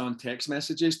emojis on text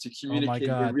messages to communicate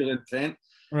your real intent.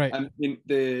 Right. I mean,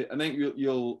 I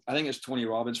think it's Tony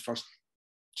Robbins first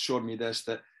showed me this,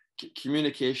 that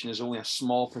communication is only a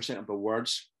small percent of the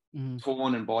words. Mm-hmm.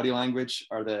 Tone and body language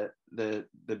are the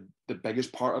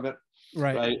biggest part of it.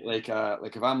 Right. Like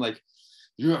if I'm like,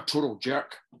 you're a total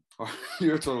jerk, or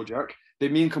you're a total jerk, they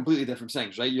mean completely different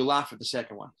things, right? You laugh at the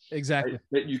second one. Exactly. Right?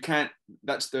 But you can't,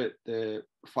 that's the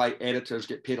why editors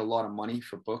get paid a lot of money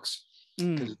for books,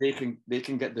 because they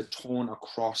can get the tone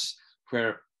across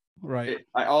where, right.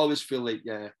 I always feel like,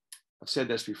 I've said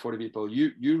this before to people,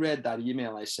 you read that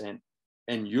email I sent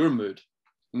in your mood,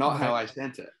 not how I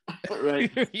sent it.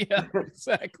 Right. Yeah,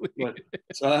 exactly.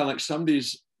 So I'm like,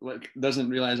 somebody's like doesn't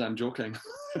realize I'm joking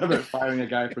about firing a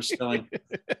guy for spilling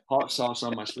hot sauce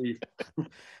on my sleeve.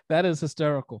 That is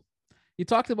hysterical. You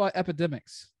talked about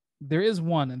epidemics. There is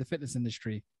one in the fitness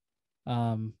industry.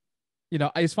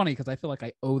 It's funny because I feel like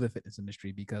I owe the fitness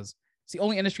industry because it's the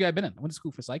only industry I've been in. I went to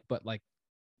school for psych, but like,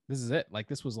 this is it. Like,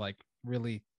 this was like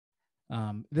really,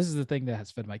 this is the thing that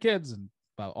has fed my kids and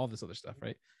about all this other stuff,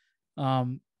 right?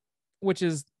 Which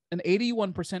is an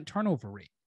 81% turnover rate.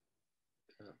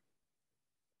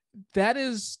 That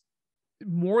is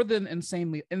more than an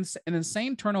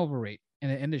insane turnover rate in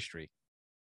an industry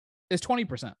is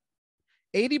 20%.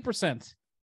 80%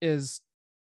 is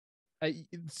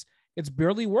it's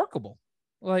barely workable.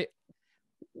 Like,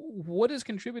 what is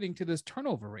contributing to this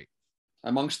turnover rate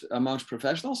amongst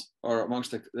professionals or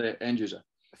amongst the end user?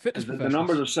 Fitness the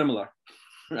numbers are similar,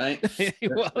 right?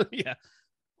 Well, yeah.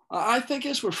 I think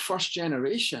we're first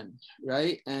generation,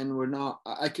 right? And we're not.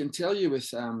 I can tell you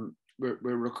with we're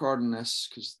recording this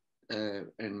because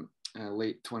in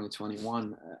late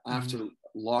 2021 after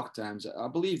lockdowns. I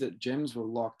believe that gyms were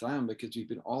locked down because we've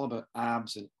been all about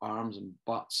abs and arms and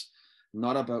butts,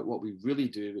 not about what we really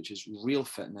do, which is real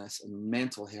fitness and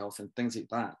mental health and things like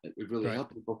that would really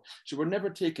help people. So we're never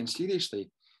taken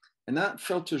seriously, and that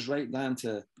filters right down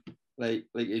to like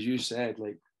as you said,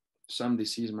 like somebody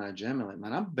sees my gym and like,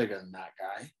 man, I'm bigger than that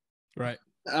guy. Right.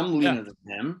 I'm leaner than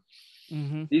him.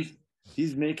 Mm-hmm.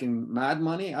 He's making mad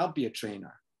money. I'll be a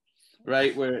trainer.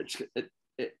 Right. Where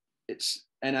it's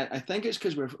and I think it's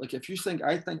because we're like, if you think,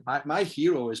 I think my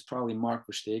hero is probably Mark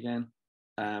Verstegen,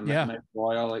 Mike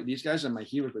Boyle, like these guys are my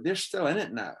heroes, but they're still in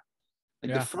it now.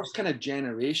 Like the first kind of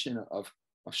generation of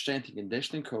strength and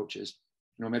conditioning coaches,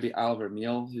 maybe Oliver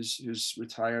Meal, who's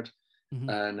retired. Mm-hmm.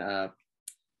 And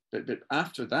but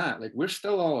after that, like we're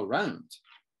still all around.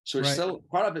 So it's still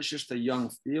part of it's just a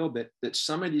young feel that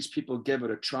some of these people give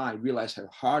it a try, realize how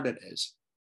hard it is,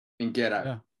 and get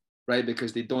out, right?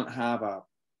 Because they don't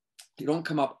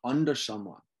come up under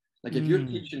someone. Like if you're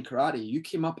teaching karate, you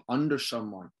came up under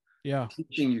someone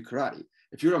teaching you karate.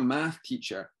 If you're a math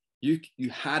teacher, you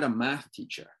had a math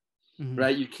teacher,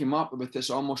 right? You came up with this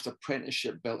almost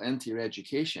apprenticeship built into your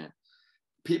education.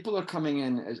 People are coming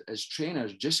in as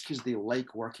trainers just because they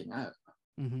like working out,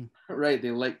 right? They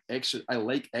like I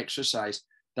like exercise.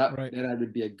 That I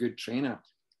would be a good trainer.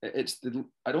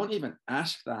 I don't even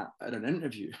ask that at an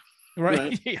interview,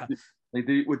 right? Yeah. Like,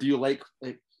 do you like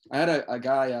I had a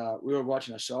guy, we were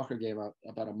watching a soccer game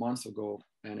about a month ago,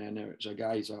 and then there was a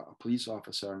guy, he's a police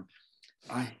officer, and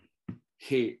I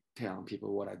hate telling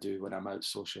people what I do when I'm out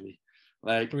socially.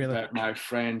 Like, but my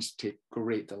friends take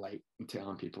great delight in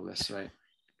telling people this, right?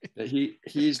 That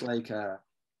he's like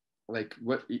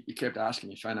what he kept asking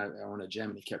me, find out I own a gym,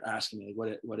 and he kept asking me,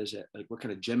 like, what is it? Like, what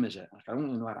kind of gym is it? Like, I don't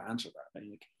really know how to answer that.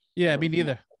 Like, me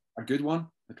neither. A good one?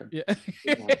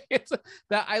 It's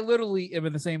that I literally am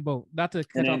in the same boat. Not to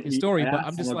cut off your story, but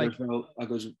I'm just like, I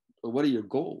goes, well, what are your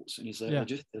goals? And he's like, I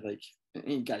just like,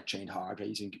 he got trained hard, right?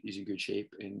 He's in good shape,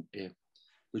 and it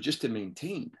was just to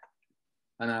maintain.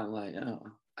 And I'm like, oh,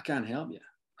 I can't help you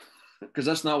because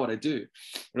that's not what I do,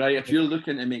 right? If you're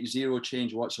looking to make zero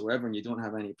change whatsoever and you don't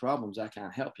have any problems, I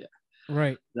can't help you,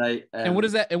 right? Right. And what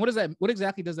is that? And what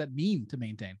exactly does that mean to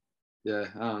maintain? Yeah,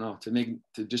 I don't know.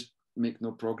 To just make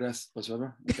no progress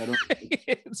whatsoever. Like, I don't.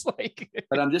 It's like,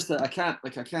 But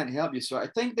I can't help you. So I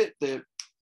think that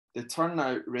the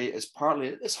turnout rate is partly,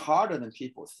 it's harder than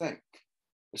people think.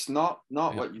 It's not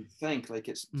what you think. Like,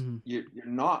 it's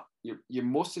you're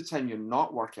most of the time you're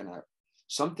not working out.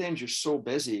 Sometimes you're so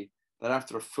busy that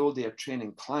after a full day of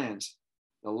training clients,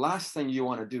 the last thing you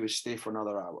want to do is stay for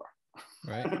another hour,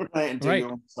 right? Right, and do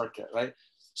your own circuit, right?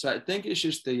 So I think it's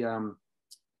just the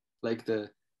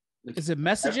is it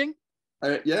messaging?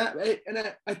 Yeah,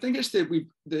 and I think it's the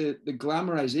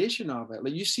glamorization of it.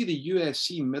 Like, you see the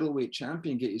UFC middleweight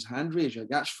champion get his hand raised, like,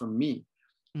 that's from me.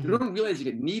 You don't realize you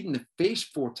get kneed in the face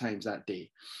 4 times that day,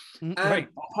 and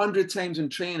 100 times in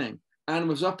training, and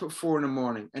was up at 4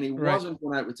 a.m, and he wasn't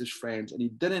going out with his friends, and he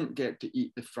didn't get to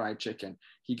eat the fried chicken.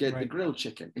 He got the grilled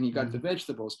chicken, and he got the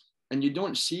vegetables, and you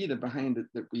don't see the behind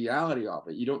the reality of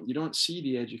it. You don't see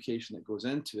the education that goes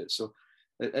into it. So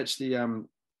it's the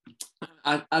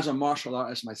as a martial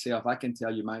artist myself, I can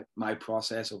tell you my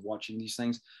process of watching these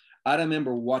things. I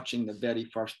remember watching the very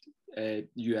first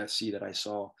UFC that I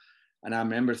saw, and I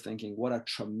remember thinking, what a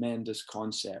tremendous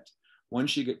concept.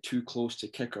 Once you get too close to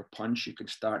kick or punch, you can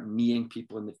start kneeing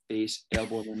people in the face,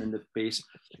 elbowing them in the face.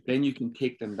 Then you can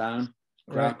take them down,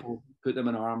 grapple, put them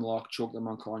in an arm lock, choke them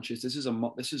unconscious. This is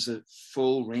a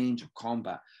full range of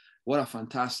combat. What a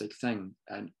fantastic thing.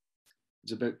 And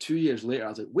it's about 2 years later, I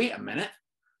was like, wait a minute,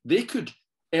 they could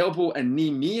elbow and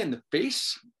knee me in the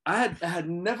face. I had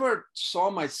never saw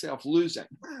myself losing.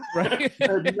 Right.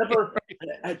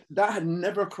 That had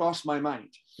never crossed my mind.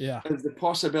 Yeah. There's the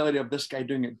possibility of this guy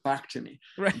doing it back to me.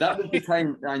 Right. That was the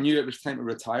time I knew it was time to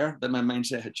retire, that my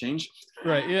mindset had changed.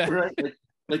 Right. Yeah. Right.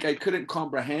 Like I couldn't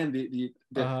comprehend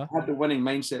I had the winning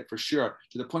mindset for sure,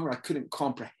 to the point where I couldn't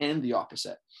comprehend the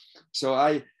opposite. So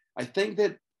I think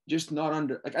that just not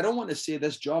I don't want to say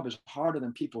this job is harder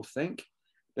than people think,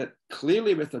 but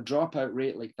clearly with a dropout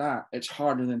rate like that, it's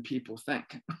harder than people think.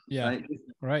 Yeah.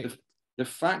 Right. The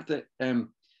fact that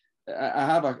I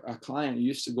have a client who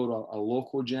used to go to a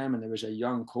local gym, and there was a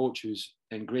young coach who's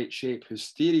in great shape, whose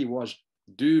theory was,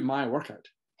 do my workout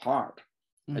hard.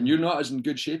 And you're not as in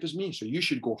good shape as me, so you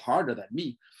should go harder than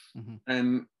me.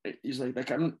 And he's like my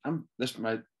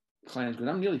client's going,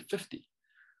 I'm nearly 50.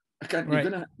 I can't. Right.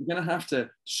 You're gonna have to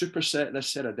superset this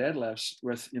set of deadlifts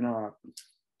with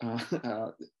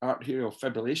arterial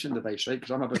fibrillation device, right?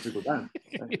 Because I'm about to go down.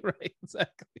 Right,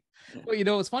 exactly.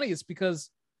 Well, it's funny. It's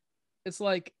because it's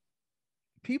like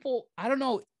people. I don't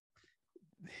know.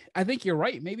 I think you're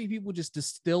right. Maybe people just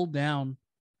distill down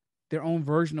their own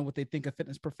version of what they think a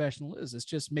fitness professional is. It's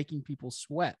just making people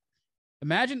sweat.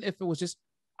 Imagine if it was just,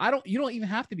 you don't even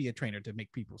have to be a trainer to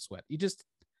make people sweat. You just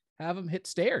have them hit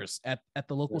stairs at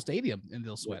the local stadium and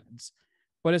they'll sweat.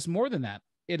 But it's more than that.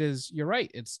 It is, you're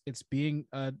right. It's being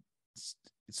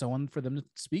someone for them to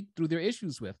speak through their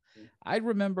issues with. I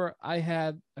remember I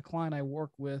had a client I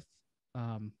worked with,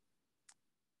 how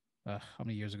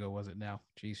many years ago was it now?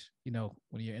 Jeez,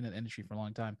 when you're in the industry for a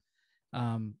long time,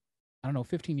 I don't know,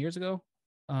 15 years ago.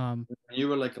 You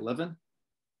were like 11?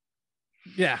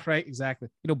 Yeah, right. Exactly.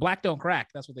 Black don't crack.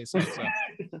 That's what they say.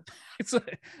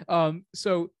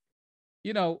 So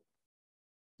we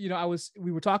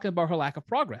were talking about her lack of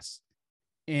progress.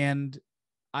 And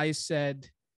all I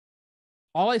said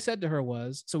to her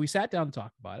was, so we sat down to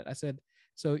talk about it. I said,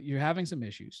 so you're having some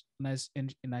issues.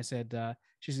 And I said,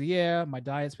 she said, yeah, my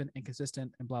diet's been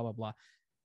inconsistent and blah, blah, blah.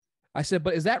 I said,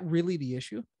 but is that really the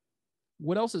issue?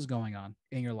 What else is going on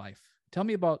in your life? Tell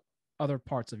me about other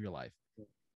parts of your life.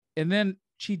 And then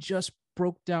she just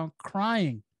broke down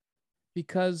crying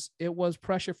because it was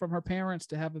pressure from her parents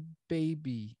to have a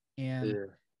baby. And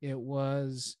it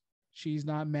was, she's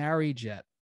not married yet,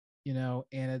 and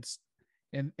it's,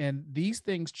 and these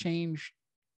things change.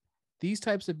 These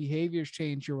types of behaviors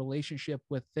change your relationship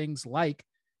with things like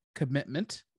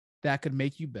commitment that could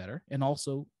make you better. And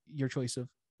also your choice of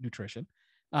nutrition.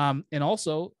 And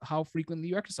also how frequently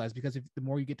you exercise, because the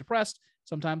more you get depressed,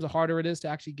 sometimes the harder it is to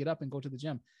actually get up and go to the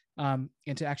gym, and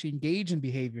to actually engage in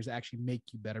behaviors that actually make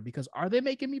you better. Because are they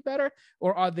making me better,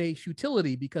 or are they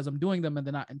futility because I'm doing them and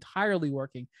they're not entirely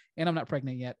working, and I'm not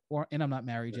pregnant yet, and I'm not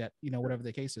married yet, whatever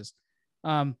the case is.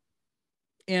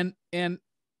 And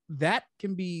that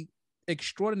can be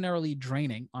extraordinarily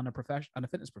draining on a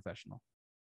fitness professional,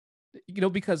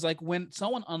 because like when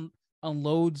someone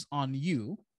unloads on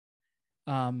you,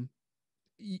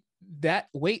 that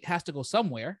weight has to go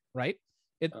somewhere, right?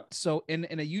 It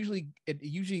usually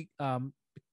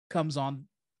comes on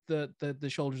the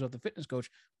shoulders of the fitness coach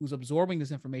who's absorbing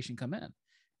this information come in,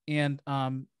 and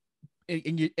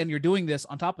you're doing this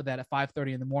on top of that at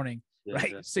 5:30 in the morning,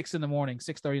 right? 6 in the morning,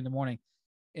 6:30 in the morning,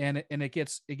 and it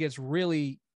gets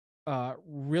really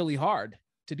really hard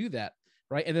to do that.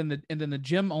 Right. And then the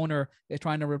gym owner is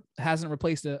trying to hasn't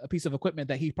replaced a piece of equipment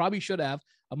that he probably should have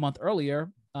a month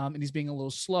earlier. And he's being a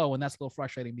little slow, and that's a little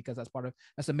frustrating because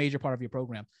that's a major part of your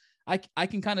program. I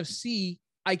can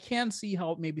see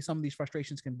how maybe some of these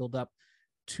frustrations can build up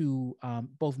to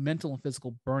both mental and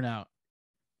physical burnout,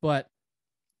 but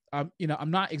I'm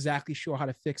not exactly sure how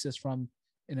to fix this from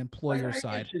an employer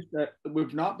side. It's just that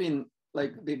we've not been,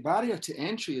 like, the barrier to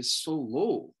entry is so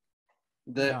low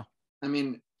that, I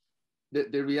mean,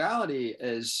 the reality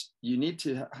is you need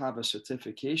to have a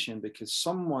certification because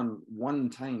someone one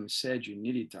time said you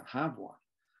needed to have one.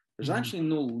 There's actually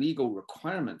no legal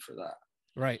requirement for that.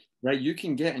 Right. You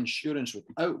can get insurance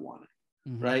without one.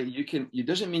 Right. It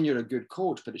doesn't mean you're a good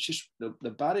coach, but it's just the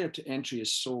barrier to entry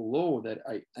is so low that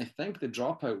I think the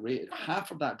dropout rate,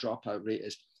 half of that dropout rate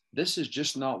is, this is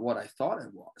just not what I thought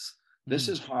it was. This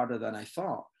is harder than I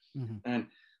thought. And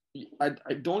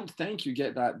I don't think you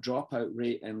get that dropout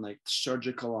rate in like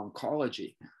surgical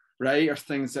oncology, right? Or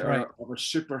things that are of a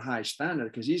super high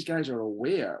standard, because these guys are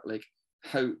aware like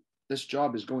how this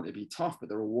job is going to be tough, but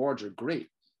the rewards are great.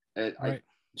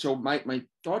 So my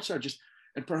thoughts are just,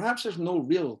 and perhaps there's no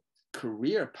real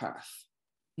career path,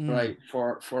 right,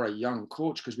 for a young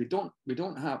coach, because we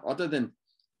don't have, other than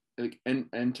like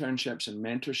internships and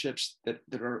mentorships that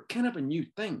are kind of a new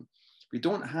thing. We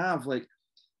don't have like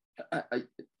a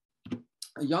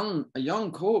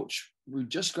young coach who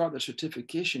just got the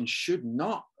certification should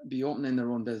not be opening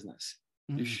their own business.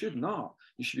 You should not.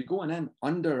 You should be going in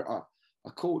under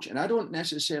a coach. And I don't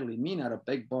necessarily mean at a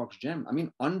big box gym. I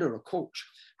mean under a coach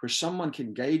where someone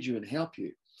can guide you and help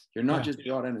you. You're not just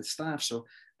brought in as staff. So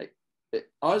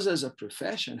us as a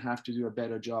profession have to do a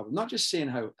better job. I'm not just saying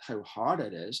how hard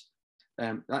it is.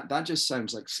 That just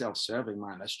sounds like self-serving,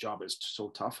 man. This job is so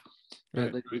tough.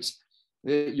 Right.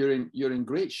 You're in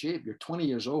great shape. You're 20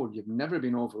 years old. You've never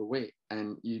been overweight,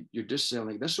 and you're just saying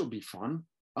like, this will be fun.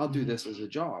 I'll do this as a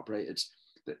job, right? It's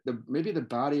maybe the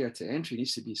barrier to entry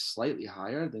needs to be slightly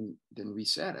higher than we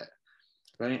set it,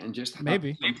 right? And just have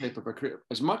some type of a career.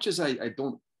 As much as I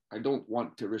don't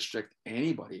want to restrict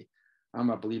anybody. I'm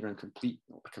a believer in complete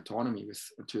autonomy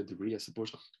to a degree, I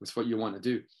suppose, with what you want to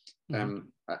do.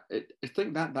 I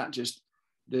think that just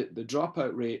the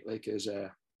dropout rate is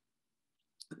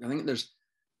I think there's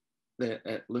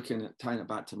looking at tying it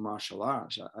back to martial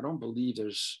arts. I don't believe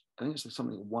I think it's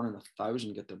something like 1 in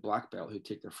 1,000 get their black belt who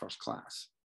take their first class,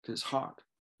 because it's hard.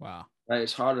 Wow. Right.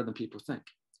 It's harder than people think.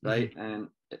 Right. And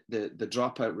the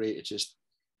dropout rate, it's just,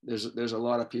 there's a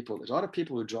lot of people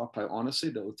who drop out, honestly,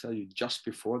 that will tell you just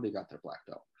before they got their black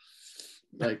belt.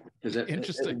 Like, because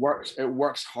it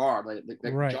works hard. Like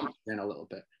jumps in a little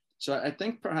bit. So I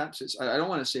think perhaps I don't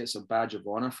want to say it's a badge of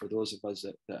honor for those of us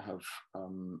that have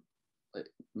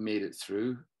made it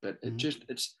through, but I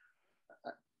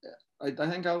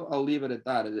think I'll leave it at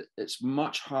that. It's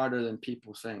much harder than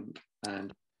people think.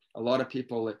 And a lot of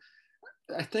people,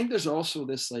 I think there's also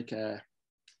this like a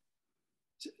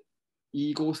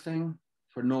ego thing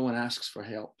where no one asks for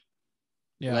help.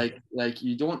 Yeah. Like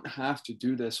you don't have to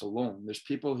do this alone. There's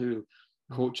people who,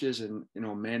 coaches and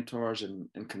mentors and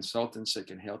consultants that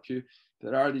can help you.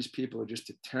 There are these people who are just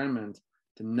determined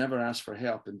to never ask for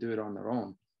help and do it on their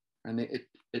own. And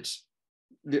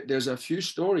there's a few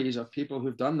stories of people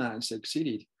who've done that and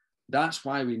succeeded. That's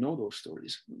why we know those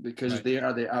stories, because they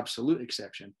are the absolute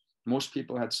exception. Most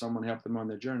people had someone help them on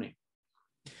their journey.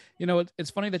 It's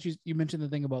funny that you mentioned the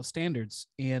thing about standards,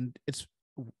 and it's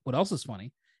what else is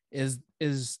funny is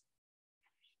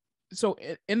so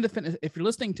in the fitness, if you're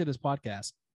listening to this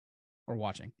podcast or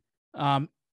watching,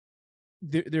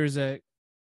 there's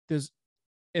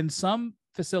in some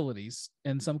facilities,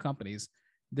 in some companies,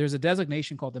 there's a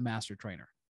designation called the master trainer.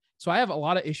 So I have a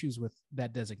lot of issues with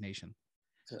that designation,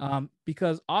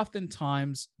 because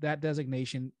oftentimes that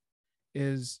designation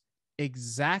is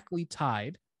exactly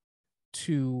tied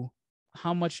to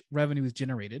how much revenue is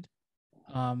generated,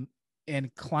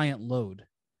 and client load,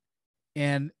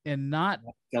 and not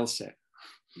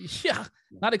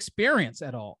not experience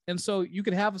at all. And so you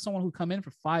could have someone who come in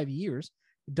for 5 years,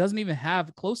 doesn't even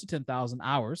have close to 10,000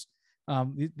 hours.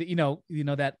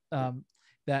 That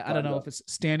I don't know if it's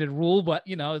standard rule, but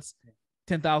it's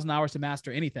 10,000 hours to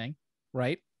master anything,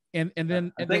 right? And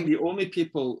then I think the only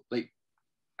people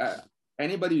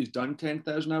anybody who's done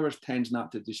 10,000 hours tends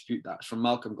not to dispute that. It's from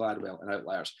Malcolm Gladwell and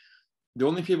Outliers. The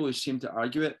only people who seem to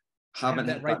argue it haven't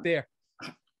hit that there.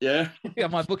 Yeah. Yeah,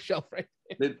 my bookshelf right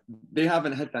there. They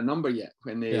haven't hit that number yet.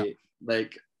 When they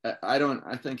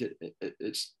I think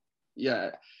it's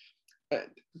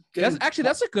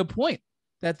that's a good point.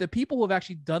 That the people who have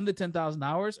actually done the 10,000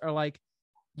 hours are like,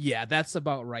 Yeah, that's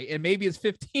about right. And maybe it's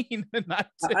 15 and not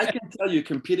 10. I can tell you,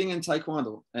 competing in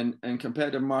Taekwondo and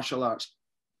competitive martial arts,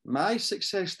 my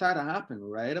success started to happen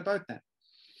right about then.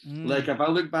 Like if I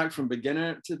look back from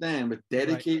beginner to then with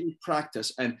dedicated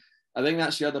practice, and I think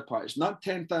that's the other part. It's not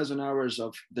 10,000 hours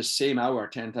of the same hour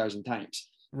 10,000 times.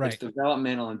 Right. It's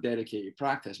developmental and dedicated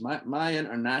practice. My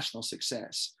international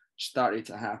success started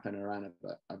to happen around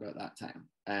about that time.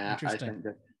 I think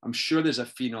that I'm sure there's a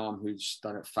phenom who's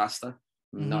done it faster.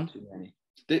 Not too many.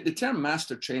 The term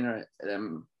master trainer,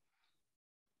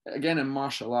 again, in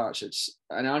martial arts,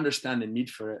 and I understand the need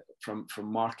for it from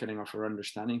marketing or for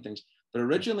understanding things. But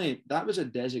originally, that was a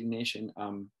designation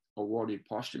awarded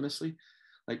posthumously.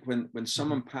 Like when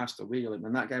someone passed away, like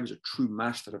when that guy was a true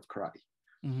master of karate.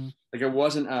 Like it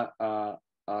wasn't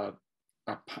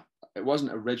it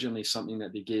wasn't originally something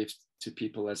that they gave to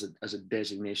people as a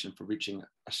designation for reaching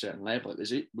a certain level.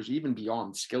 It was even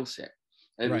beyond skill set.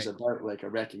 It was about like a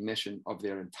recognition of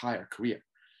their entire career,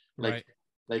 like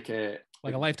a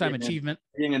lifetime achievement.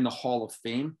 Being in the Hall of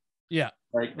Fame,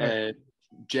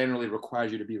 generally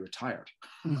requires you to be retired.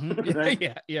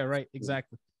 Right? Yeah, right,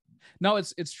 exactly. No,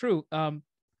 it's true.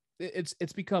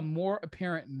 It's become more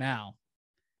apparent now,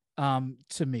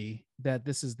 to me, that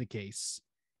this is the case,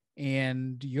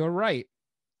 and you're right.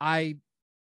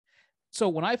 So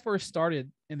when I first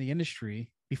started in the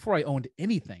industry, before I owned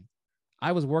anything,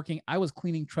 I was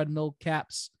cleaning treadmill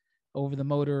caps over the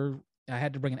motor. I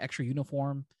had to bring an extra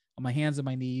uniform on my hands and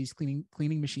my knees,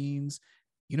 cleaning machines.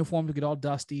 Uniform would get all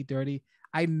dusty, dirty.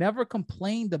 I never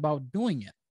complained about doing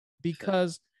it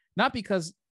not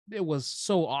because it was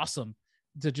so awesome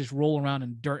to just roll around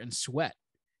in dirt and sweat,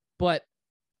 but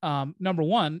number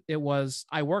one, it was,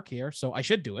 I work here, so I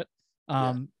should do it.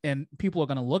 And people are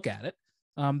going to look at it.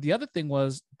 The other thing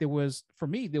was there was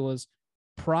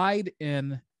pride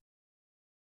in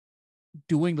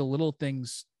doing the little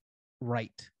things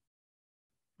right.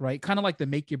 Kind of like the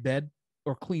make your bed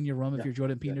or clean your room if you're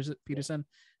Jordan Peterson,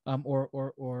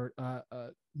 or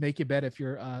make your bed if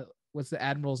you're what's the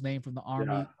admiral's name from the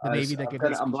Army, the Navy that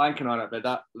gets. I'm blanking on it,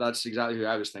 but that's exactly who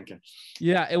I was thinking.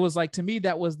 Yeah, it was like, to me,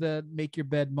 that was the make your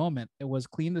bed moment. It was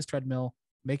clean this treadmill,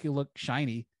 make it look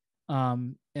shiny,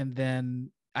 and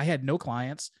then I had no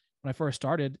clients when I first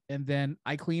started, and then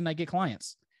I get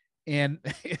clients, and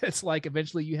it's like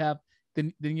eventually you have.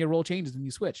 Then your role changes and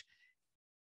you switch.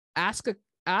 Ask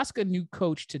a new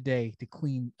coach today to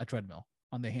clean a treadmill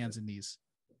on their hands and knees.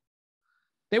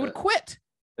 They would quit.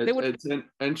 It's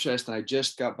interesting. I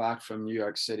just got back from New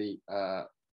York City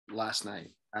last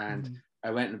night, and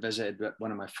I went and visited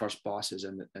one of my first bosses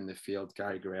in the field,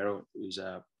 Gary Guerrero, who's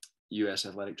a U.S.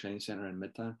 Athletic Training Center in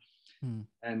Midtown.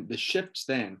 And the shifts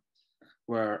then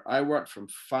were, I worked from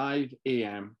 5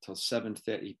 a.m. till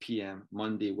 7:30 p.m.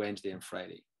 Monday, Wednesday, and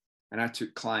Friday. And I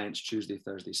took clients Tuesday,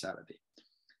 Thursday, Saturday.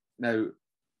 Now,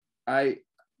 the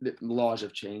laws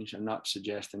have changed. I'm not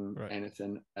suggesting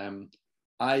anything.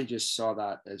 I just saw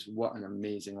that as what an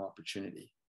amazing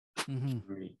opportunity for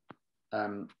me.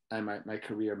 And my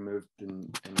career moved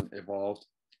and evolved.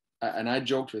 And I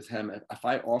joked with him, if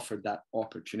I offered that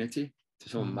opportunity to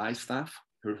some of my staff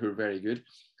who are very good,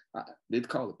 they'd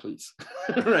call the police,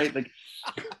 right?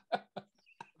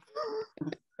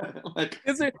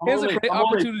 Here's a great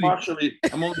opportunity.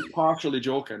 I'm only partially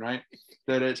joking, right?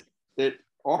 That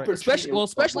opportunity,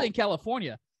 especially in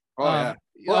California.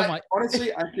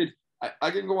 Honestly,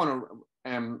 I can go on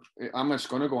I'm just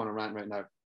going to go on a rant right now.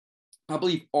 I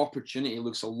believe opportunity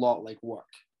looks a lot like work,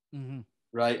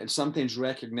 right? And sometimes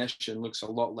recognition looks a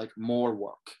lot like more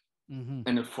work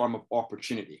in the form of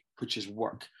opportunity, which is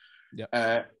work.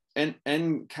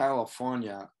 In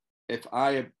California, if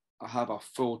I have a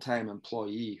full-time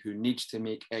employee who needs to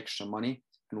make extra money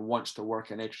and wants to work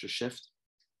an extra shift,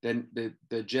 then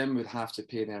the gym would have to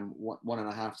pay them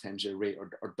 1.5 times their rate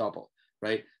or double,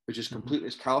 right? Which is completely,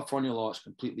 it's California law, it's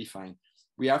completely fine.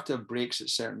 We have to have breaks at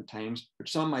certain times,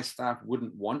 which some of my staff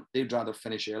wouldn't want. They'd rather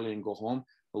finish early and go home.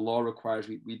 The law requires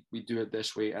we do it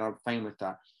this way, and I'm fine with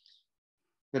that.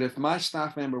 But if my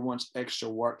staff member wants extra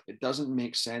work, it doesn't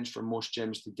make sense for most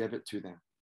gyms to give it to them.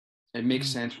 It makes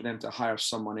sense for them to hire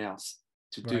someone else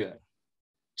to do it.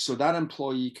 So that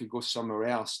employee could go somewhere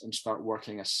else and start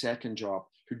working a second job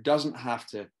who doesn't have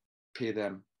to pay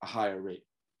them a higher rate.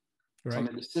 So, I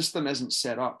mean, the system isn't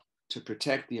set up to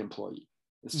protect the employee.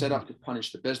 It's set up to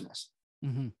punish the business.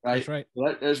 Right? That's right.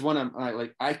 There's one of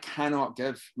I cannot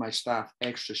give my staff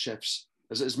extra shifts.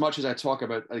 As much as I talk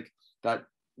about that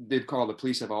they'd call the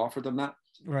police if I offered them that.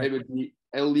 It would be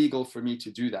illegal for me to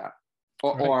do that.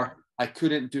 Or I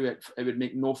couldn't do it. It would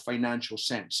make no financial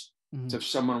sense to have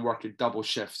someone work a double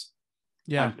shift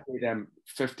and pay them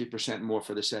 50% more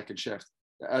for the second shift.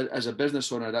 as a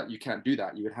business owner, that you can't do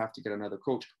that. You would have to get another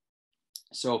coach.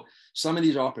 So some of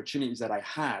these opportunities that I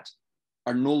had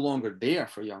are no longer there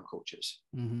for young coaches,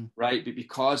 right? But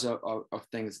because of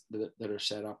things that are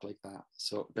set up like that.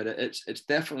 So, but it's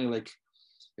definitely like,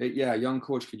 yeah, young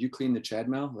coach, could you clean the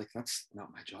treadmill? Like, that's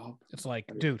not my job. It's like,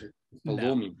 dude, it's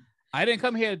below me. I didn't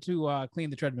come here to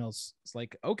clean the treadmills. It's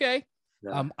like, okay,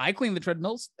 I clean the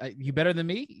treadmills. You better than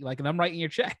me? Like, and I'm writing your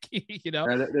check. You know,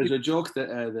 there's a joke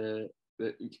that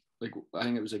like, I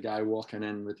think it was a guy walking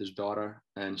in with his daughter,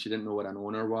 and she didn't know what an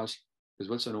owner was. Because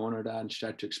what's an owner, Dad? And she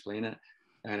tried to explain it,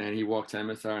 and then he walked in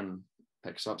with her and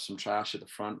picks up some trash at the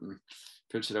front and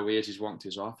puts it away as he's walking to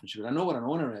his office. She goes, I know what an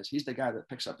owner is. He's the guy that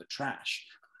picks up the trash.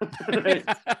 Right?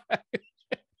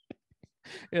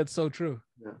 It's so true.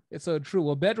 Yeah. It's so true.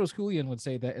 Well, Bedros Keuilian would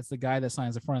say that it's the guy that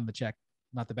signs the front of the check,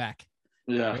 not the back.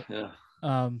 Yeah, right?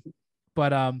 yeah.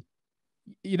 But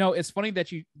you know, it's funny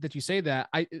that you say that.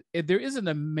 There is an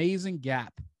amazing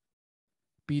gap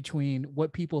between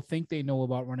what people think they know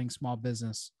about running small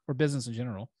business or business in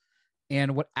general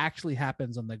and what actually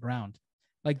happens on the ground.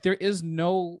 Like, there is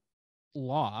no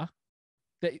law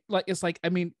that, like, it's like, I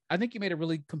mean, I think you made a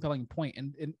really compelling point,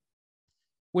 and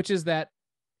which is that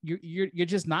you're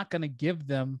just not going to give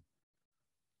them,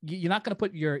 you're not going to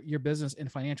put your business in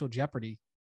financial jeopardy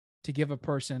to give a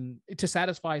person, to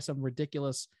satisfy some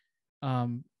ridiculous,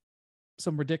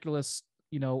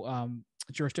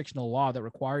 jurisdictional law that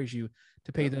requires you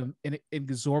to pay them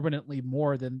exorbitantly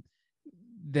more than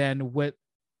what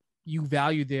you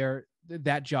value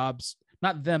that job's,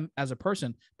 not them as a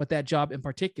person, but that job in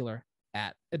particular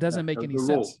at. It doesn't make any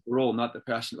sense. The role, not the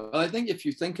person. Well, I think if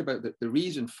you think about the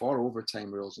reason for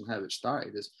overtime rules and how it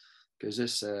started is because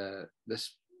this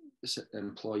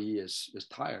employee is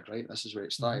tired, right? This is where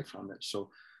it started from. It. So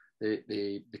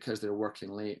they because they're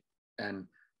working late, and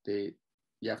you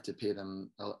have to pay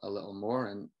them a little more,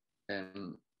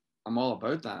 and I'm all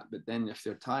about that. But then if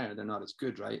they're tired, they're not as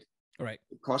good, right? Right.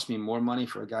 It costs me more money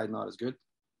for a guy not as good.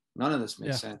 None of this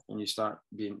makes sense when you start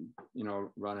being,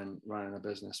 running a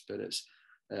business. But it's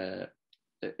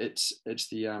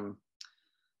the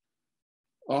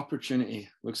opportunity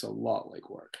looks a lot like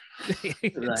work,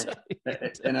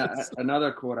 right?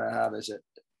 Another quote I have is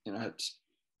it's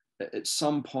at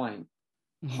some point,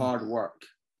 hard work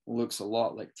looks a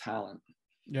lot like talent.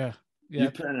 Yeah. You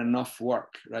put in enough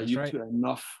work, right? Put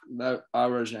enough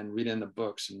hours in reading the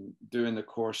books and doing the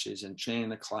courses and training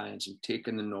the clients and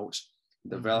taking the notes,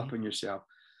 developing yourself.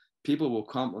 People will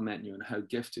compliment you on how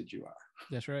gifted you are.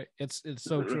 That's right. It's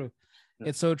so true.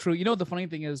 It's so true. You know, the funny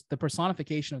thing is the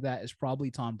personification of that is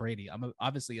probably Tom Brady. I'm in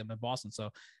Boston, so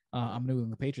I'm a New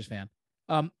England Patriots fan.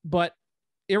 But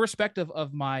irrespective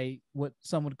of my, what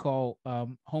some would call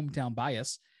hometown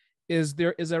bias,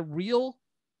 there is a real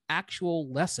actual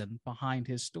lesson behind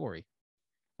his story,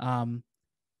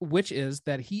 which is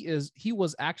that he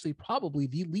was actually probably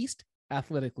the least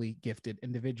athletically gifted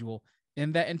individual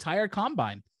in that entire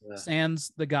combine,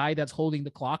 sans the guy that's holding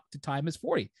the clock to time his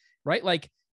 40, right? Like,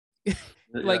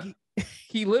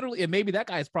 he literally, and maybe that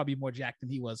guy is probably more jacked than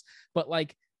he was, but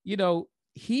like,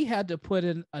 he had to put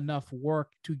in enough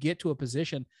work to get to a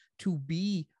position to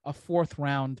be a fourth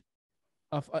round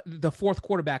of the fourth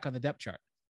quarterback on the depth chart.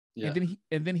 Yeah.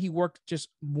 And then he worked just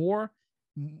more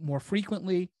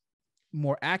frequently,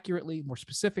 more accurately, more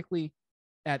specifically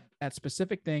at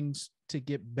specific things to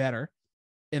get better.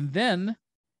 And then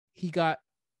he got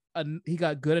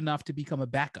good enough to become a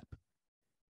backup.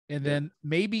 And then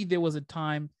maybe there was a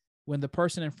time when the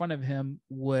person in front of him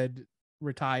would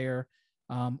retire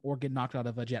or get knocked out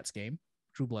of a Jets game,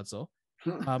 Drew Bledsoe.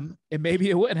 And maybe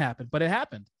it wouldn't happen, but it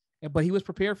happened. But he was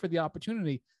prepared for the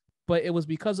opportunity. But it was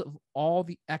because of all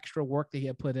the extra work that he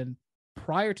had put in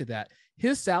prior to that.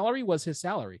 His salary was his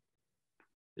salary.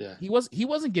 Yeah, he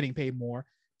wasn't getting paid more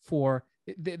for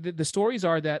the stories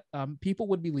are that people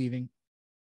would be leaving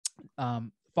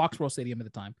Foxborough Stadium at the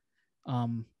time,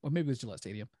 or maybe it was Gillette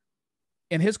Stadium,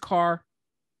 and his car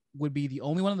would be the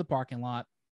only one in the parking lot,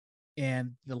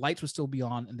 and the lights would still be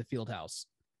on in the field house,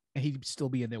 and he'd still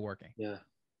be in there working. Yeah,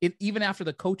 even after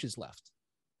the coaches left,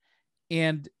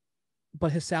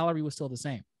 but his salary was still the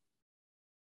same.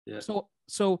 Yeah.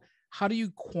 So how do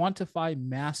you quantify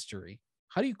mastery?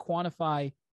 How do you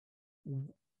quantify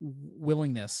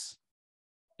willingness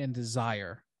and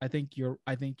desire? I think you're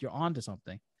onto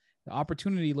something. The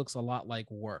opportunity looks a lot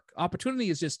like work. Opportunity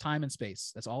is just time and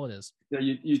space. That's all it is. Yeah,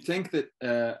 you think that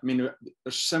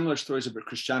there's similar stories about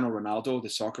Cristiano Ronaldo, the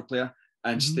soccer player,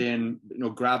 and staying,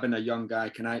 grabbing a young guy.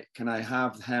 Can I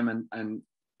have him and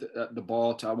the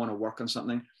ball I want to work on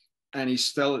something? And he's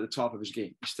still at the top of his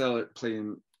game. He's still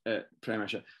playing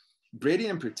Premiership. Brady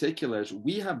in particular, is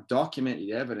we have documented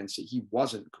evidence that he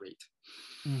wasn't great.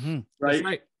 Mm-hmm. Right? That's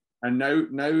right. And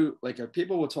now, like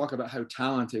people will talk about how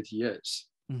talented he is,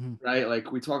 mm-hmm. right?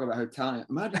 Like we talk about how talented.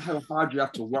 Imagine how hard you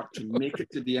have to work to make it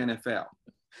to the NFL.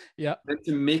 Yeah. Then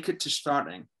to make it to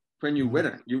starting when you win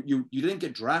it, you didn't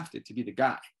get drafted to be the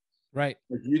guy. Right.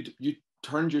 You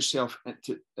turned yourself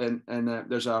into, and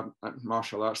there's a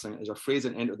martial arts thing. There's a phrase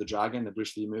in Enter the Dragon, the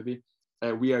Bruce Lee movie.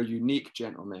 We are unique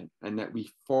gentlemen, and that we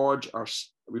forge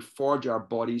our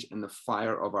bodies in the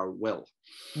fire of our will,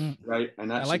 right?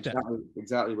 And that's like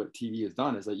exactly what TV has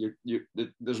done. Is that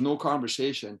there's no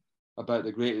conversation about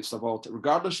the greatest of all time,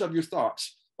 regardless of your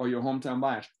thoughts or your hometown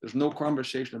bias. There's no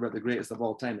conversation about the greatest of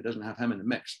all time. It doesn't have him in the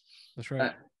mix. That's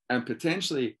right. And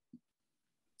potentially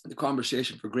the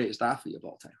conversation for greatest athlete of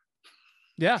all time.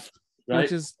 Yeah, right?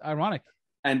 Which is ironic.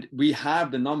 And we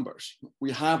have the numbers,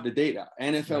 we have the data.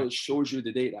 NFL shows you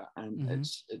the data, and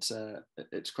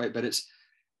it's quite. But it's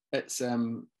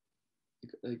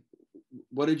like,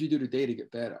 what did you do today to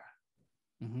get better?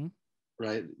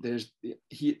 Right?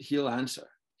 He'll answer.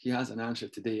 He has an answer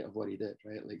today of what he did.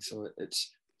 Right? Like so,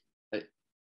 it's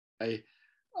I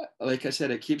like I said,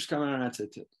 it keeps coming around to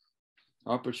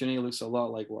opportunity looks a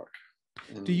lot like work.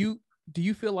 And do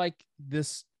you feel like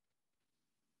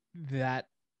that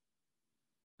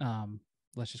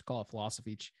let's just call it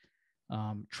philosophy,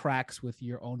 tracks with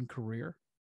your own career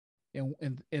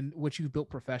and what you've built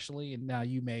professionally? And now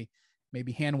you may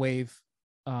maybe hand wave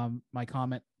my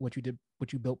comment, what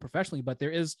you built professionally, but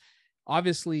there is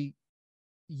obviously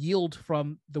yield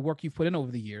from the work you've put in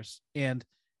over the years, and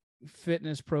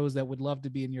fitness pros that would love to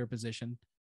be in your position.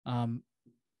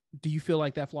 Do you feel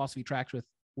like that philosophy tracks with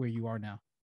where you are now?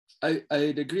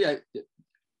 I'd agree.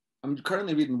 I'm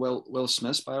currently reading Will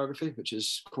Smith's biography, which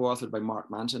is co-authored by Mark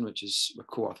Manson, which is a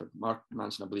co-author. Mark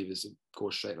Manson, I believe, is a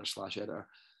ghostwriter/editor.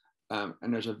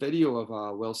 And there's a video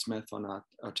of Will Smith on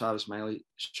a Travis Miley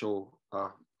show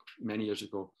many years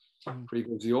ago, where he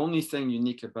goes, "The only thing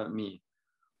unique about me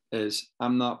is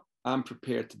I'm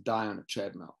prepared to die on a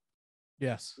treadmill."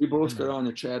 Yes. We both get on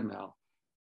the treadmill.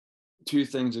 Two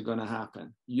things are going to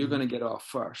happen. You're going to get off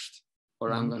first,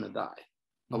 or I'm going to die.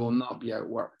 I will not be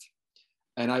outworked.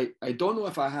 And I don't know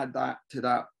if I had that to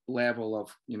that level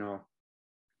of,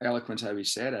 eloquence, how he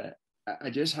said it.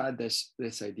 I just had this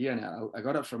idea, and I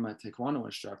got it from a Taekwondo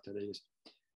instructor. Is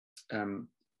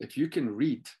if you can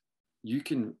read, you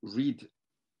can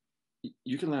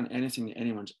learn anything that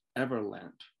anyone's ever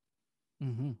learned,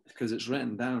 because it's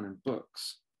written down in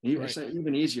books. It's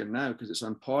even easier now because it's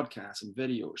on podcasts and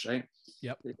videos, right?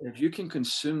 Yep. If you can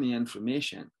consume the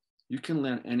information, you can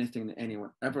learn anything that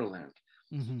anyone ever learned.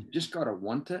 You just got to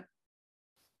want it,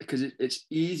 because it's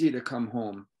easy to come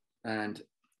home and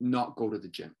not go to the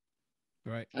gym.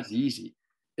 Right. That's easy.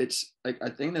 It's like, I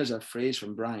think there's a phrase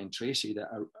from Brian Tracy that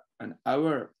an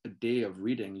hour a day of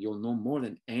reading, you'll know more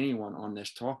than anyone on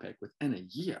this topic within a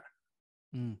year.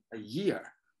 A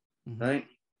year, right?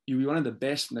 You'll be one of the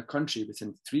best in the country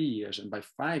within 3 years, and by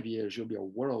 5 years, you'll be a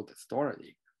world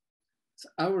authority. It's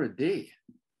an hour a day.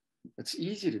 It's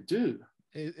easy to do.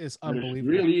 It's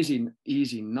unbelievable. It's really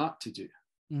easy not to do.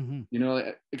 You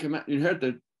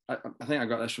heard I think I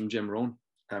got this from Jim Rohn,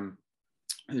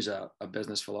 who's a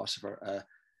business philosopher.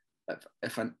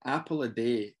 If an apple a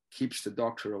day keeps the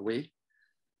doctor away,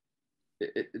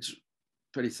 it's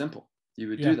pretty simple. You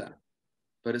would do that.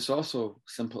 But it's also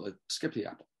simple to skip the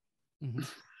apple.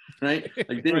 Right?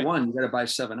 Like day one, you got to buy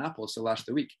 7 apples to last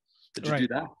the week. Did you do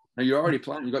that? Now you're already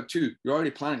planning. You got 2. You're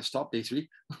already planning to stop day 3.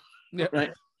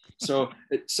 Right? So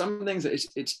some things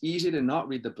it's easy to not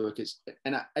read the book.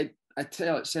 And I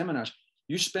tell at seminars,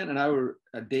 you spent an hour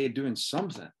a day doing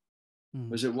something.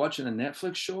 Was it watching a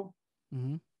Netflix show?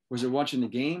 Was it watching the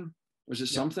game? Was it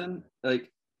something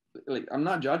like I'm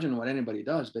not judging what anybody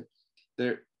does, but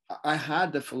I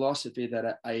had the philosophy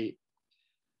that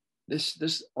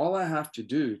this all I have to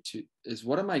do is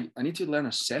I need to learn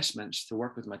assessments to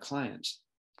work with my clients.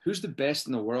 Who's the best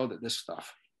in the world at this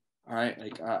stuff? All right.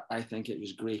 Like I think it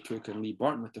was Gray Cook and Lee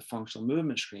Barton with the functional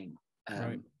movement screen.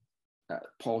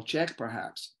 Paul Chek,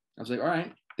 perhaps. I was like, all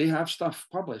right, they have stuff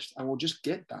published. I will just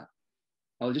get that.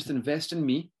 I'll just invest in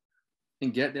me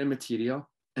and get their material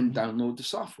and download the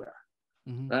software.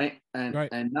 Right. And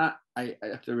that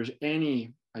if there was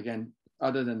any, again,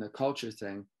 other than the culture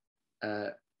thing,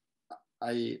 there's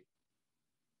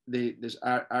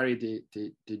Ari de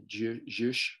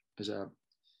Jush is a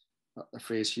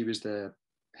phrase. He was the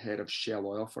head of Shell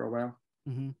Oil for a while,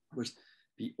 was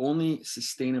the only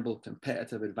sustainable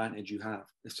competitive advantage you have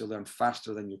is to learn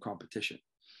faster than your competition.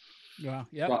 So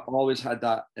I always had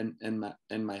that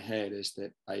in my head, is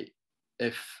that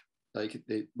like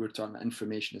we're talking about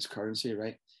information is currency,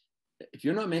 right? If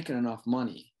you're not making enough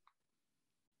money,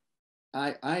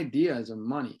 ideas are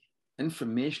money.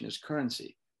 Information is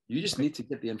currency. You just need to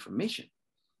get the information.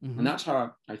 Mm-hmm. And that's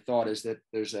how I thought, is that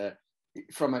there's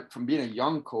from being a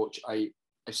young coach, I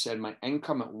said my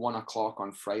income at 1 o'clock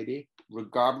on Friday,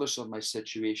 regardless of my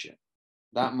situation,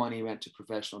 that money went to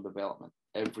professional development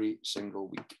every single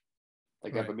week.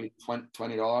 Like if I made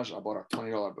 $20, I bought a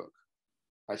 $20 book.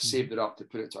 I saved it up to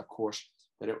put it to a course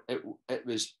that it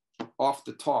was off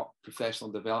the top.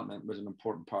 Professional development was an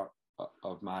important part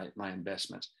of my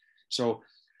investments. So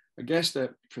I guess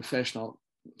the professional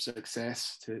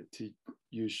success, to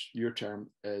use your term,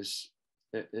 is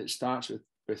it starts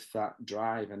with that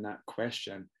drive and that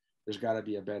question. There's got to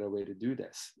be a better way to do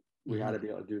this. We got to be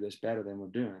able to do this better than we're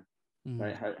doing.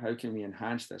 Right? How can we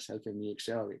enhance this? How can we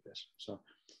accelerate this? So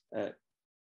I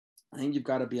think you've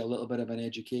got to be a little bit of an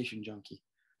education junkie,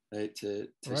 right, to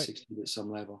succeed at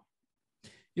some level.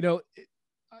 You know,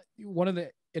 one of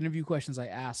the interview questions I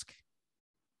ask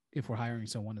if we're hiring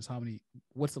someone is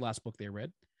what's the last book they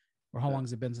read, or how long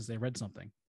has it been since they read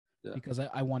something? Because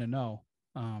I want to know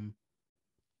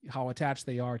how attached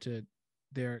they are to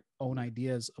their own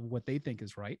ideas of what they think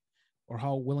is right, or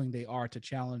how willing they are to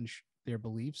challenge their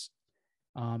beliefs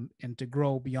and to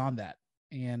grow beyond that.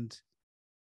 And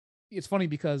it's funny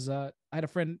because I had a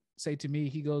friend say to me,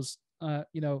 he goes,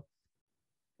 you know,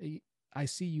 I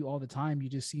see you all the time. You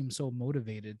just seem so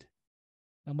motivated.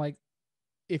 I'm like,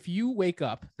 if you wake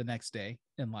up the next day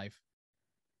in life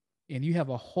and you have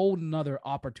a whole nother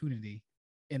opportunity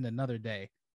in another day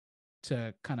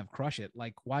to kind of crush it,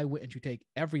 like, why wouldn't you take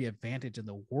every advantage in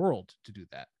the world to do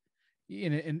that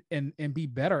and be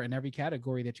better in every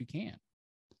category that you can?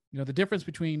 You know, the difference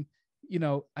between, you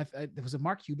know, there was a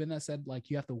Mark Cuban that said, like,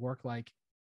 you have to work like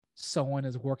someone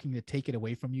is working to take it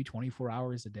away from you 24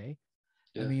 hours a day.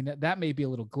 I mean, that may be a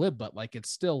little glib, but like, it's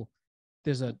still,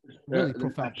 there's a really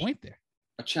profound point there.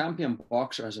 A champion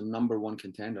boxer has a number one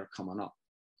contender coming up.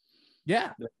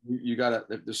 Yeah. You gotta,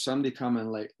 there's somebody coming,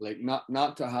 like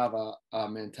not to have a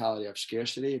mentality of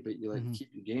scarcity, but you like keep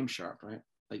your game sharp, right?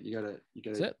 Like you gotta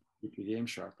keep your game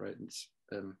sharp, right? It's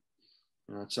you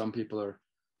know, some people are,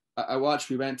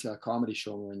 we went to a comedy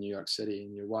show in New York City,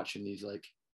 and you're watching these like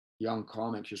young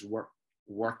comics just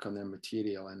work on their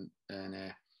material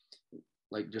and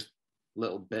like just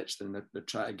little bits, and they're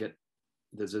trying to get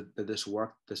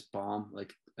this bomb,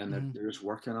 like, and they're just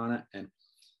working on it, and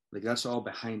like that's all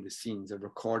behind the scenes. They're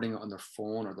recording it on their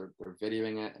phone, or they're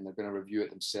videoing it, and they're going to review it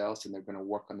themselves, and they're going to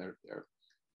work on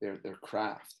their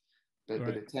craft. But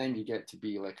by the time you get to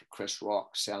be like a Chris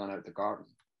Rock selling out the Garden,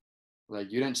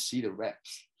 like, you didn't see the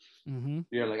reps.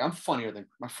 You're like, I'm funnier than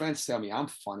my friends tell me I'm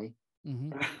funny.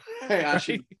 I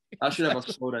should have a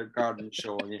sold out Garden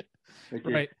show on you.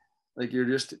 Like, like you're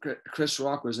just, Chris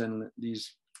Rock was in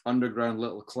these underground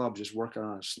little clubs just working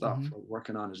on his stuff, like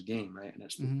working on his game, right? And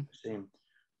it's the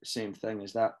same thing,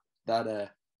 is that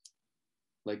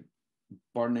like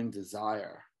burning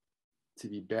desire to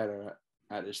be better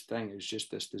at his thing is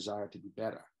just this desire to be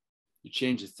better. You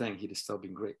change the thing, he'd have still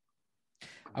been great.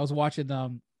 I was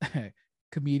watching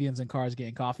Comedians in Cars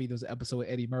Getting Coffee. There was an episode with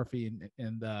Eddie Murphy,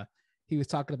 and he was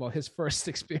talking about his first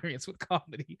experience with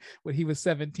comedy when he was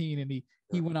 17, and he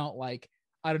went out, like,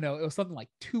 I don't know, it was something like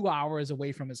 2 hours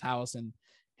away from his house, and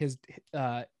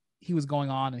he was going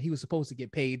on, and he was supposed to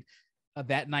get paid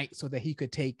that night so that he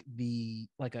could take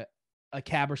a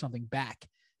cab or something back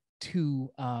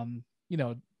to you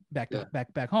know,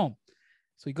 back home.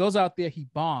 So he goes out there, he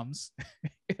bombs,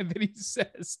 and then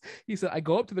he said, I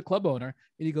go up to the club owner,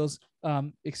 and he goes,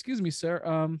 excuse me,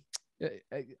 sir,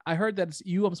 I heard that it's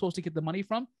you I'm supposed to get the money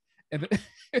from. And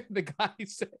the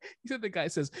guy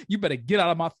says, you better get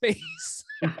out of my face.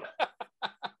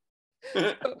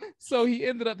 So he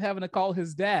ended up having to call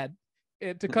his dad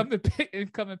to come and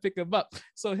pick him up.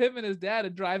 So him and his dad are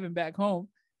driving back home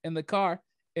in the car.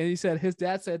 And he said, his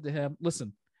dad said to him,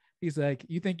 listen, he's like,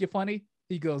 you think you're funny?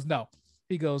 He goes, no.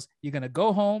 He goes, you're going to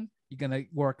go home. You're going to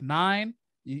work 9.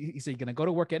 He said, you're going to go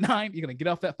to work at 9. You're going to get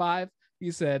off at 5.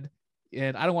 He said,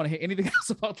 and I don't want to hear anything else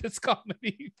about this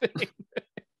comedy thing.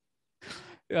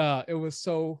 It was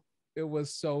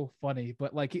so funny,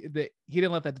 but like he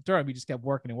didn't let that deter him. He just kept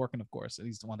working and working, of course. And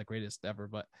he's one of the greatest ever,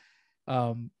 but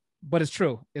it's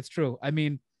true. It's true. I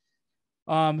mean,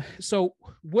 so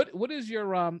what is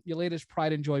your latest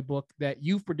Pride and Joy book that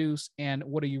you've produced, and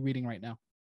what are you reading right now?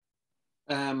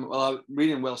 Well, I'm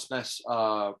reading Will Smith's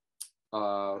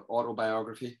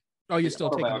autobiography. Oh, you're still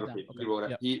taking it down. Okay. He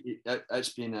wrote it. It's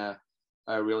been a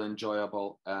really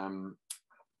enjoyable. I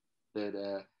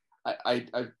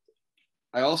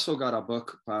also got a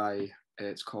book by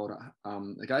It's called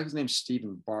the guy whose name's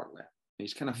Stephen Bartlett.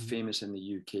 He's kind of Mm-hmm. famous in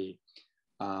the UK.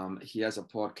 He has a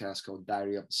podcast called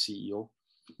Diary of the CEO.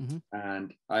 Mm-hmm.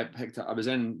 And I was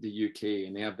in the UK,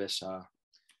 and they have this at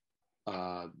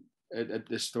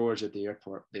the stores at the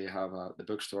airport. They have the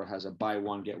bookstore has a buy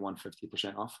one get one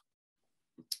 50% off.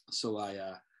 So I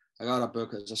got a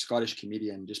book. As a Scottish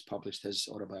comedian just published his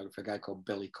autobiography. A guy called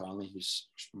Billy Connolly, who's,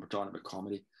 we're talking about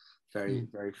comedy, very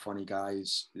very funny guy.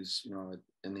 He's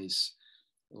in his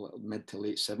mid to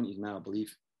late 70s now, I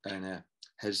believe, and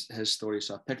his story.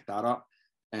 So I picked that up,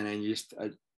 and then used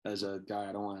as a guy,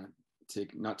 I don't want to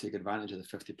not take advantage of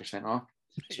the 50% off.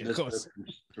 So this book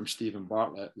from Stephen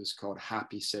Bartlett was called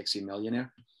Happy Sexy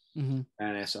Millionaire. Mm-hmm.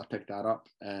 And so I picked that up,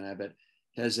 and but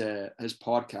his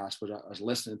podcast was, I was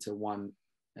listening to one.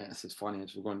 This is funny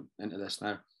as we're going into this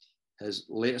now. His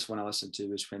latest one I listened to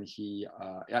was when he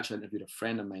actually interviewed a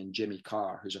friend of mine, Jimmy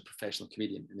Carr, who's a professional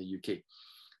comedian in the UK.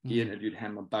 He interviewed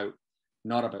him about,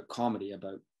 not about comedy,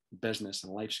 about business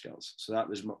and life skills. So that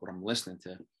was what I'm listening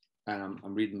to, and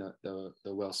I'm reading the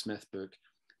Will Smith book.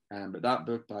 But that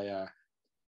book by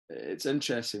it's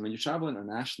interesting when you travel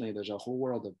internationally. There's a whole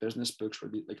world of business books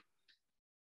where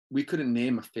we couldn't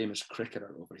name a famous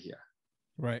cricketer over here.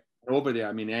 Right. Over there,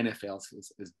 I mean, the NFL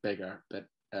is bigger, but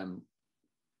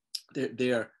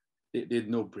they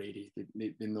know Brady,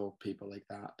 they know people like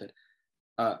that. But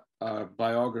a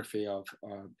biography of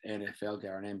an NFL guy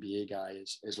or an NBA guy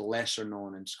is lesser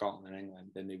known in Scotland and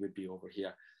England than they would be over here.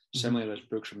 Mm-hmm. Similarly, there's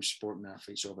books from sporting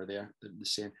athletes over there. The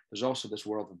same. There's also this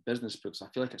world of business books. I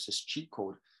feel like it's this cheat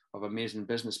code of amazing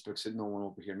business books that no one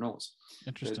over here knows.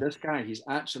 Interesting. But this guy,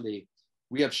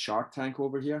 we have Shark Tank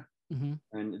over here. Mm-hmm.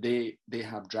 And they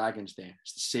have Dragons Den.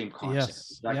 It's the same concept,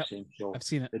 exact same show. I've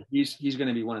seen it. But he's going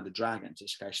to be one of the dragons.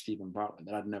 This guy Stephen Bartlett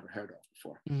that I'd never heard of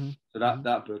before. Mm-hmm. So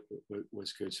that book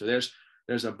was good. So there's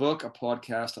a book, a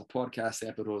podcast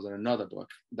episodes, and another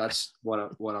book. That's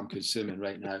what I'm consuming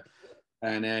right now.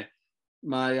 And in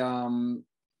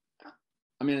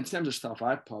terms of stuff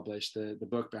I've published, the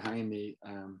book behind me,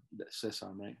 I'm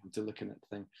still looking at the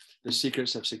thing. The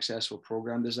Secrets of Successful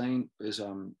Program Design is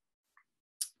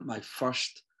my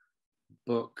first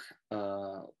book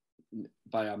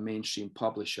by a mainstream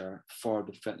publisher for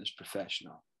the fitness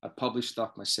professional. I publish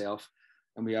stuff myself,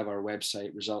 and we have our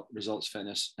website,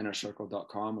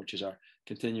 resultsfitnessinnercircle.com, which is our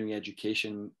continuing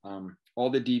education.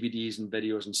 All the DVDs and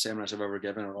videos and seminars I've ever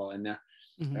given are all in there,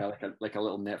 like a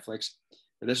little Netflix.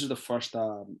 But this is the first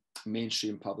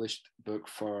mainstream published book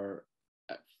for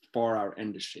our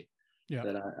industry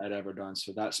that I'd ever done.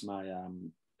 So that's my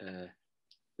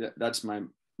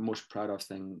most proud of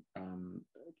thing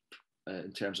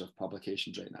in terms of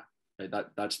publications right now. Right,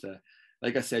 that's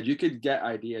like I said, you could get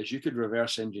ideas, you could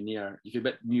reverse engineer, you could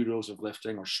get new rules of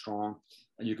lifting or strong,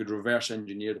 and you could reverse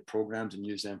engineer the programs and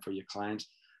use them for your clients.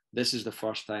 This is the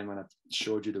first time when I've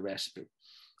showed you the recipe,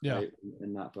 right,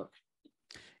 in that book.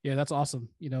 Yeah, that's awesome.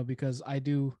 Because I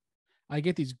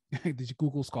get these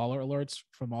Google Scholar alerts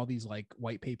from all these like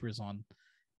white papers on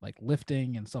like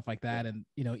lifting and stuff like that. And,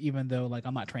 even though like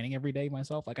I'm not training every day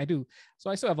myself, like I do.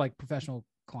 So I still have like professional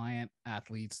client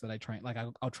athletes that I train, like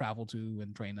I'll travel to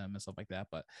and train them and stuff like that.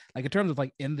 But like in terms of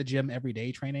like in the gym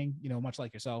everyday training, much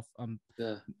like yourself, I'm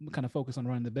kind of focused on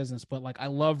running the business, but like I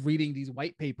love reading these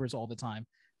white papers all the time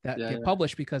that get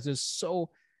published because there's so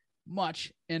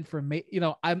much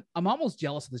information. I'm almost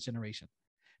jealous of this generation,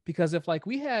 because if like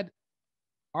we had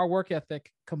our work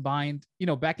ethic combined,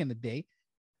 back in the day,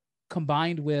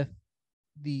 combined with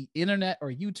the internet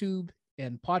or YouTube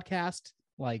and podcast,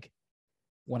 like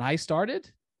when I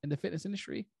started in the fitness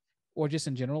industry, or just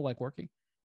in general, like working,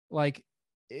 like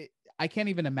I can't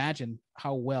even imagine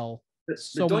how well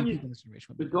so many people in this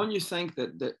generation. But don't you think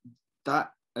that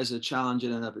is a challenge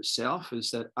in and of itself?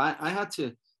 Is that I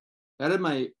did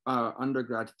my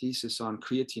undergrad thesis on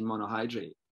creatine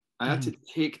monohydrate. I had to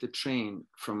take the train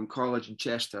from college in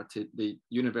Chester to the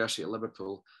University of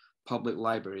Liverpool Public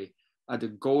Library. I had to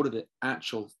go to the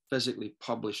actual physically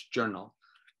published journal,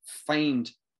 find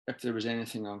if there was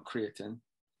anything on creatine,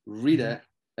 read it.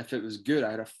 If it was good,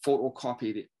 I had to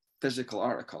photocopy the physical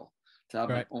article to have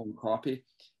my own copy.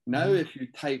 Now, if you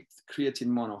type creatine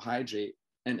monohydrate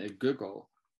into Google,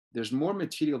 there's more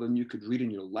material than you could read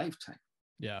in your lifetime.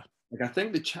 Yeah. Like I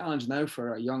think the challenge now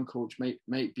for a young coach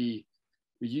might be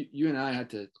you and I had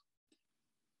to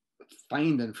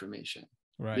find information.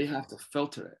 Right. They have to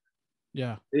filter it.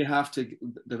 Yeah. They have to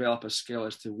develop a skill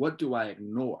as to what do I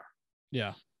ignore.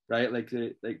 Yeah. Right.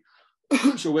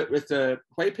 So with the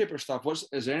white paper stuff,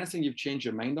 is there anything you've changed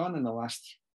your mind on in the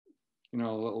last, a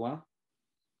little while?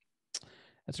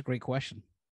 That's a great question.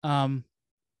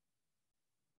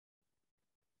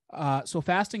 So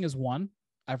fasting is one.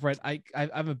 I've read.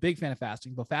 I'm a big fan of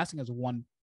fasting, but fasting is one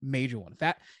major one.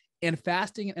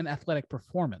 Fasting and athletic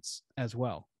performance as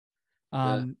well.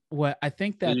 What I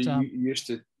think So that you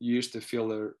used to feel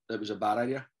that it was a bad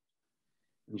idea,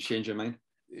 and you changed your mind.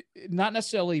 not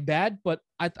necessarily bad, but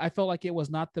I felt like it was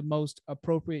not the most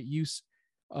appropriate use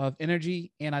of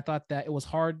energy, and I thought that it was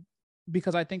hard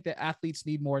because I think that athletes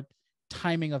need more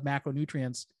timing of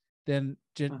macronutrients than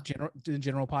the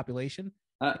general population.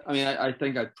 I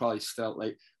think I'd probably still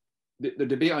like the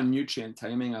debate on nutrient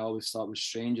timing. I always thought was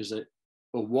strange. Is that,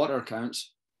 well, water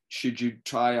counts. Should you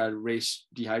try a race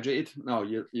dehydrated? No,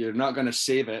 you're not going to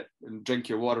save it and drink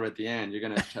your water at the end. You're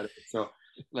going to try to. So,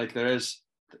 like, there is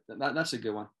that's a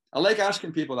good one. I like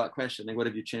asking people that question. Like, what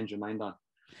have you changed your mind on?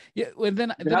 Yeah, well,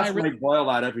 then I Mike Boyle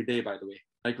that every day. By the way,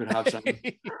 Mike would have something.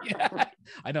 Yeah,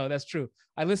 I know that's true.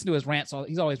 I listen to his rants. So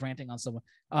he's always ranting on someone.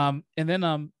 And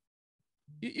then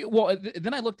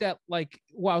then I looked at I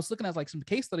was looking at like some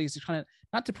case studies to try to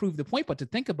not to prove the point, but to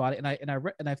think about it.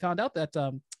 And I found out that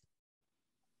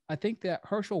I think that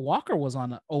Herschel Walker was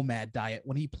on an OMAD diet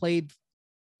when he played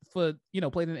played in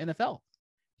the NFL.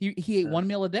 He ate one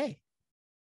meal a day.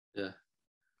 Yeah,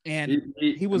 and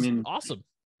he was awesome.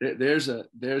 There's a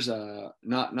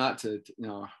not to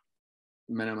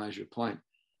minimize your point.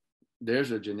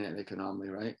 There's a genetic anomaly,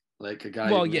 right? Like a guy.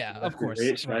 Well, yeah, of course,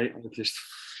 weights, right? Just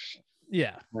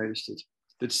yeah. Right,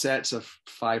 did sets of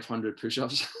 500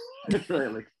 push-ups.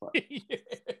 Right, like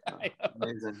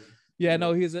amazing. Yeah,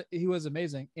 no, he was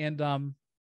amazing, and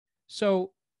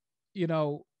so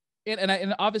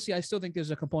and obviously I still think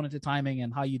there's a component to timing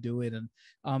and how you do it, and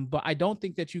but I don't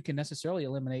think that you can necessarily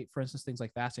eliminate, for instance, things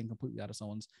like fasting completely out of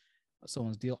someone's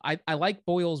deal. I like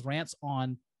Boyle's rants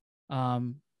on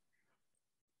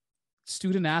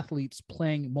student athletes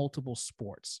playing multiple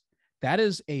sports. That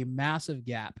is a massive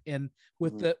gap, and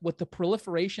with the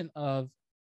proliferation of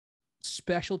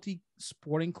specialty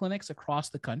sporting clinics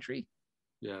across the country.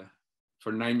 Yeah,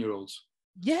 for 9-year-olds.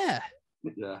 Yeah.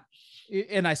 Yeah.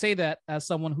 And I say that as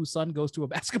someone whose son goes to a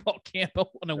basketball camp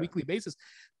on a weekly basis,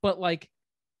 but like,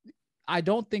 I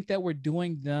don't think that we're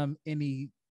doing them a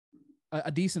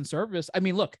decent service. I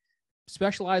mean, look,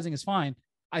 specializing is fine.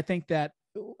 I think that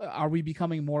are we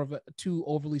becoming more of a too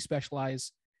overly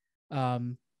specialized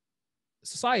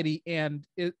society? And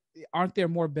aren't there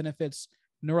more benefits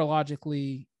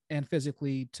neurologically and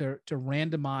physically to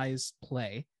randomize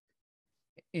play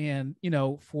and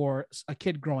for a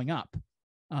kid growing up?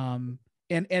 And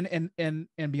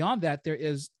beyond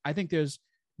that, I think there's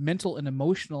mental and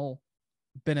emotional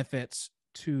benefits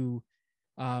to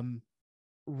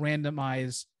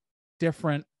randomize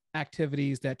different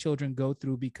activities that children go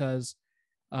through because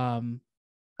of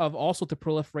also the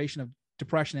proliferation of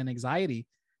depression and anxiety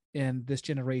in this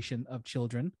generation of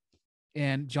children.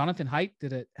 And Jonathan Haidt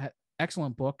did an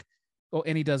excellent book. Oh,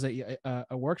 and he does a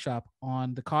workshop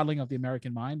on the coddling of the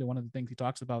American mind. And one of the things he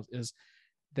talks about is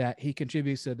that he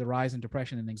contributes to the rise in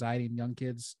depression and anxiety in young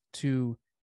kids to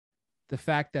the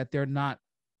fact that they're not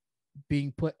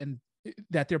being put in,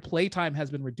 that their playtime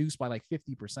has been reduced by like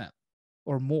 50%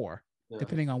 or more,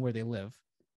 depending on where they live.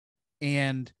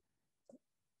 And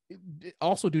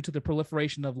also due to the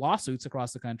proliferation of lawsuits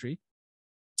across the country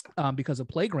because of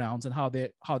playgrounds and how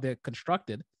they're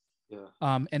constructed.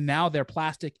 Yeah. And now they're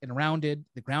plastic and rounded.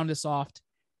 The ground is soft.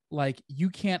 Like, you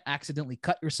can't accidentally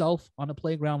cut yourself on a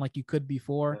playground like you could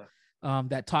before. Yeah.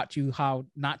 That taught you how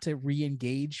not to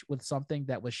re-engage with something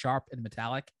that was sharp and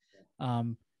metallic.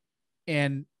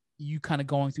 And you kind of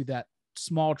going through that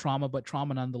small trauma, but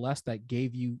trauma nonetheless that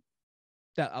gave you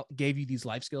these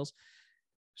life skills.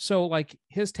 So like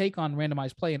his take on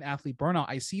randomized play and athlete burnout,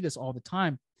 I see this all the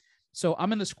time. So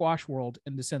I'm in the squash world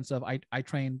in the sense of I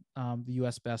train the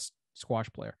U.S. best squash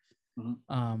player,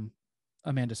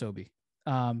 Amanda Sobey.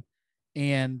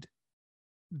 And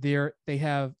they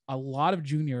have a lot of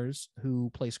juniors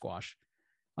who play squash.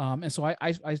 And so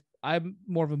I'm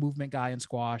more of a movement guy in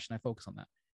squash and I focus on that.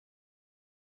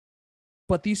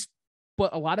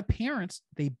 But a lot of parents,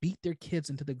 they beat their kids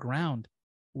into the ground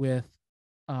with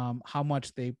how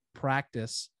much they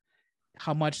practice,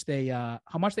 how much they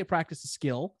practice the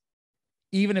skill,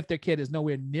 even if their kid is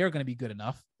nowhere near going to be good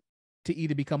enough to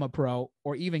either become a pro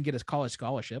or even get a college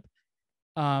scholarship.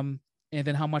 And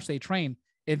then how much they train.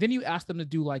 And then you ask them to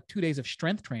do like 2 days of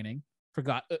strength training.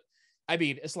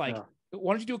 It's like,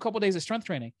 why don't you do a couple of days of strength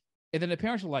training? And then the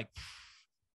parents are like,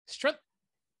 strength,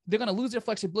 they're going to lose their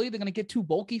flexibility. They're going to get too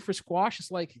bulky for squash.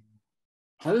 It's like,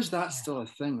 how is that still a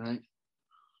thing, right?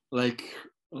 Like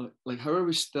how are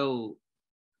we still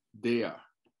there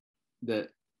that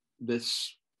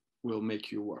this will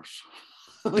make you worse?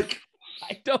 Like,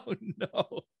 I don't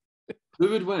know. Who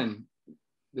would win?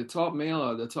 The top male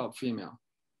or the top female?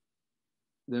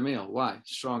 The male. Why?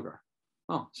 Stronger.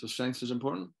 Oh, so strength is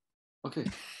important? Okay.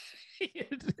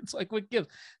 It's like, what gives?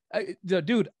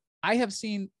 Dude,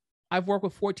 I've worked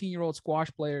with 14-year-old squash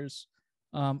players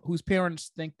whose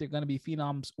parents think they're going to be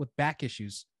phenoms with back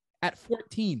issues at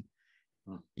 14.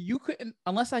 You couldn't,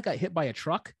 unless I got hit by a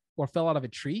truck or fell out of a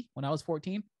tree when I was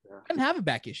 14, I didn't have a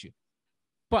back issue.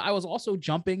 But I was also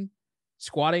jumping,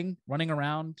 squatting, running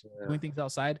around, doing things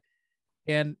outside.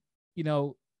 And,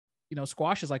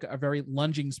 squash is like a very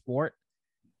lunging sport.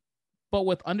 But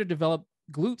with underdeveloped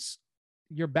glutes,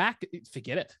 your back,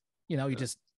 forget it. You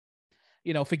just,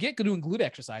 forget doing glute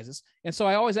exercises. And so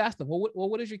I always ask them, well,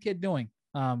 what is your kid doing?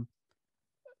 Do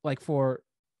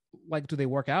they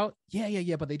work out?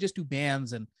 Yeah. But they just do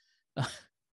bands and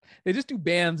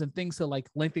things to like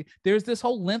lengthen. There's this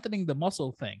whole lengthening the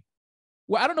muscle thing.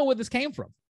 Well, I don't know where this came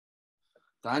from.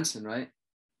 Dancing, right?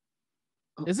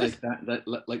 Is like it? that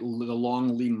like the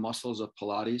long lean muscles of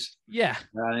Pilates? Yeah.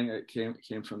 I think it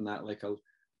came from that.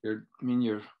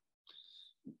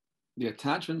 The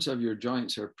attachments of your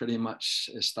joints are pretty much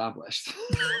established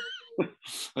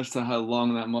as to how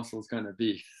long that muscle is going to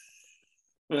be.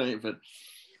 Right. But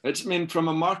from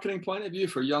a marketing point of view,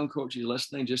 for young coaches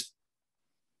listening, just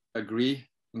agree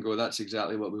and go, that's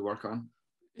exactly what we work on.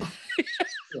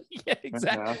 Yeah,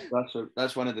 exactly.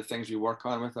 That's one of the things we work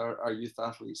on with our youth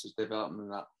athletes, is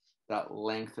developing that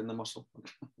length in the muscle.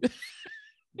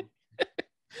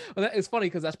 Well, it's funny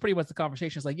because that's pretty much the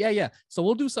conversation. It's like, yeah. So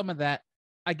we'll do some of that.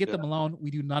 I get them alone. We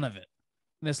do none of it.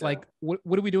 And it's like, what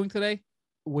are we doing today?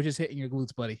 We're just hitting your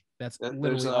glutes, buddy. That's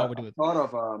literally all we're doing.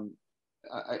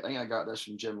 I think I got this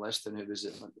from Jim Liston, who was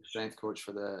the strength coach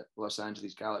for the Los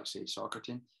Angeles Galaxy soccer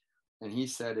team. And he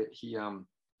said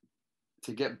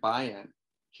to get buy-in,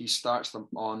 he starts them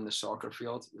on the soccer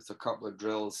field with a couple of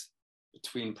drills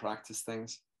between practice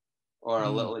things, or a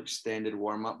little extended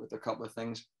warm-up with a couple of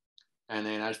things. And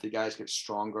then as the guys get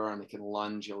stronger and they can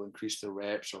lunge, you'll increase the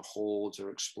reps or holds or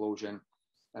explosion.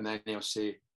 And then they'll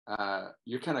say,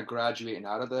 you're kind of graduating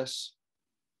out of this.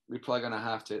 We're probably going to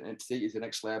have to take you to the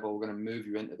next level. We're going to move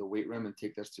you into the weight room and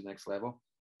take this to the next level.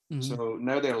 Mm-hmm. So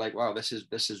now they're like, wow, this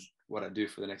is what I do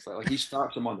for the next level. Like, he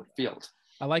starts them on the field.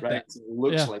 I like that. It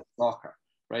looks like soccer,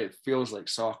 right? It feels like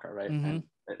soccer, right? Mm-hmm.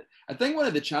 And I think one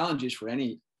of the challenges for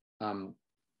any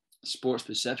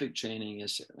sport-specific training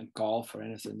is like golf or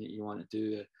anything that you want to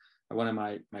do. One of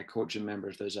my coaching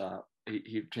members,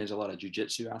 he trains a lot of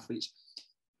jiu-jitsu athletes.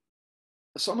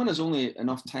 Someone has only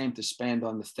enough time to spend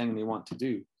on the thing they want to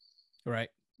do. Right.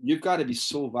 You've got to be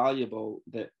so valuable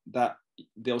that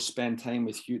they'll spend time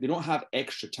with you. They don't have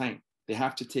extra time. They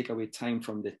have to take away time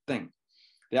from the thing.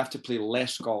 They have to play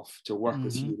less golf to work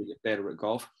with you to get better at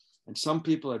golf. And some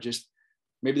people are just,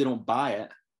 maybe they don't buy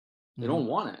it. They don't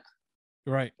want it.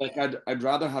 Right. Like I'd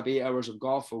rather have 8 hours of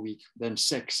golf a week than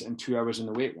 6 and 2 hours in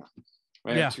the weight room.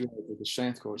 Right. Yeah. 2 hours with the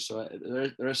strength coach. So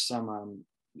there is some,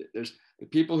 there's the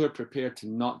people who are prepared to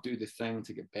not do the thing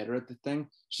to get better at the thing.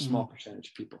 Small percentage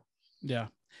of people. Yeah,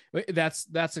 that's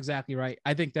exactly right.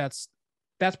 I think that's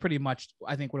pretty much,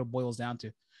 I think, what it boils down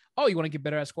to. Oh, you want to get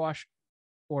better at squash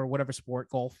or whatever sport,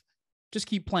 golf, just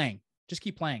keep playing.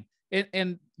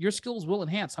 And your skills will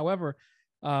enhance. However,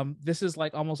 this is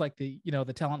like almost like the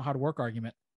talent, hard work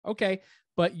argument. Okay.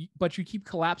 But you keep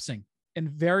collapsing in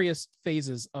various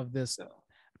phases of this,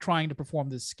 trying to perform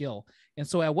this skill. And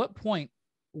so at what point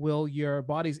will your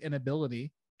body's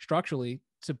inability structurally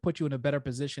to put you in a better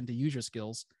position to use your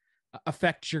skills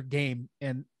affect your game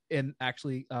and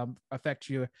actually affect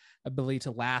your ability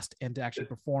to last and to actually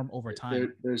perform over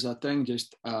time? There's a thing,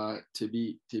 just to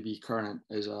be current,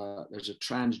 there's a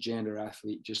transgender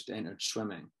athlete just entered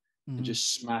swimming and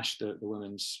just smashed the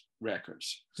women's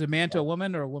records. Is it man to a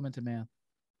woman or a woman to man?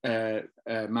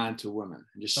 Man to woman,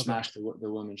 and just smashed the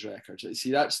women's records.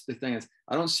 See, that's the thing, is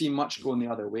I don't see much going the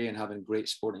other way and having great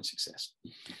sporting success,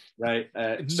 right?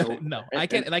 No, I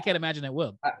can't imagine it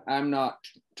will. I'm not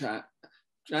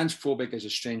transphobic is a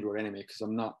strange word anyway, because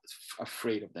I'm not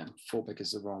afraid of them. Phobic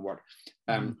is the wrong word.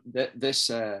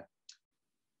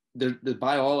 The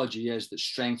biology is that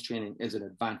strength training is an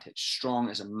advantage. Strong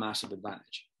is a massive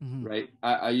advantage, right?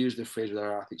 I use the phrase with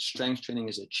our athletes: strength training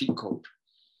is a cheat code.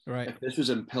 Right. If this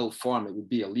was in pill form, it would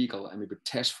be illegal, and we would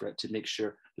test for it to make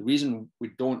sure. The reason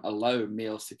we don't allow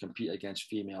males to compete against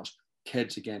females,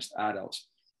 kids against adults,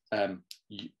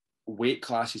 weight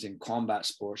classes in combat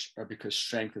sports are because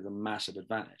strength is a massive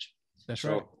advantage. That's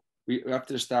right. We have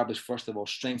to establish, first of all,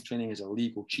 strength training is a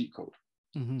legal cheat code.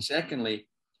 Secondly,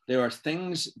 there are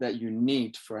things that you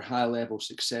need for high level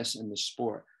success in the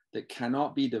sport that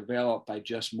cannot be developed by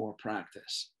just more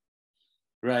practice,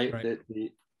 right?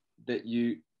 that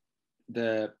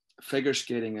the figure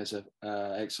skating is an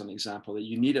excellent example, that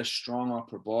you need a strong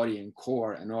upper body and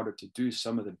core in order to do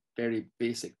some of the very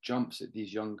basic jumps that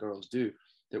these young girls do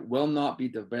that will not be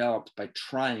developed by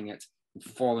trying it and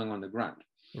falling on the ground.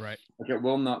 Right. Like, it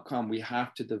will not come. We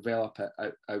have to develop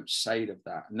it outside of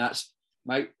that. And that's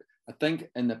I think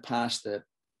in the past, the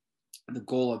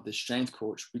goal of the strength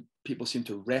coach, people seem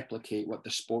to replicate what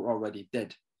the sport already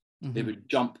did. Mm-hmm. They would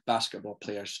jump basketball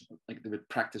players, like they would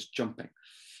practice jumping.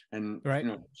 And, right.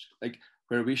 Like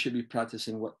where we should be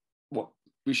practicing what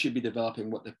we should be developing,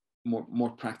 what the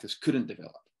more practice couldn't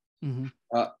develop. Mm-hmm.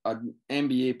 An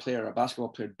NBA player, a basketball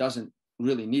player doesn't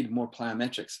really need more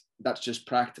plyometrics. That's just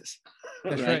practice.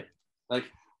 That's right. Like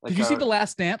did you see The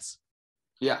Last Dance?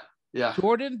 Yeah.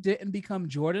 Jordan didn't become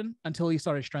Jordan until he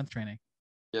started strength training.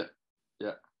 Yeah.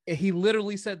 He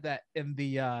literally said that in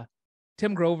the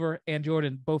Tim Grover and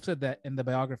Jordan both said that in the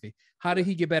biography. How did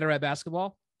he get better at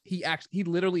basketball? He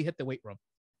literally hit the weight room,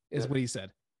 is what he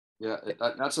said. Yeah,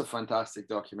 that's a fantastic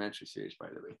documentary series, by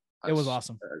the way. It was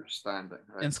awesome. Outstanding.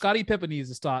 Right? And Scottie Pippen needs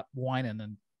to stop whining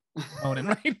and moaning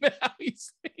right now. He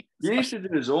needs to do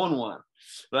his own one.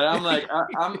 But I'm like,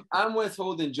 I'm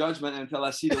withholding judgment until I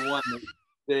see the one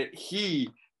that he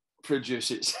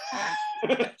produces.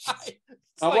 I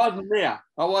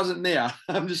wasn't there.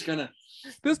 I'm just gonna.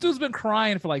 This dude's been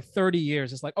crying for like 30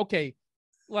 years. It's like, okay,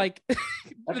 like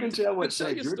I can tell what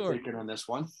side you're taking on this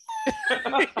one.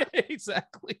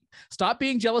 Exactly. Stop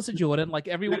being jealous of Jordan. Like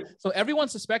everyone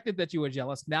suspected that you were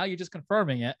jealous. Now you're just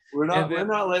confirming it. We're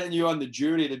not letting you on the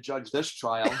jury to judge this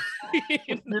trial.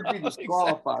 You'd be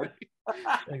disqualified.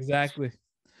 Exactly.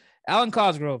 Alan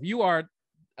Cosgrove, you are.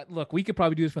 Look, we could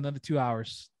probably do this for another 2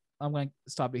 hours. I'm going to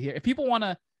stop it here. If people want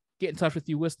to get in touch with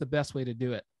you, what's the best way to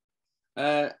do it?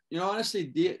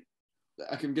 Honestly,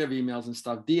 I can give emails and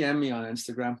stuff. DM me on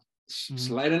Instagram.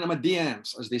 Slide into my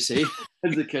DMs, as they say,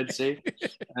 as the kids say.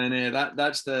 And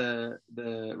that's the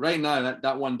right now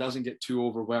that one doesn't get too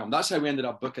overwhelmed. That's how we ended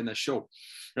up booking this show,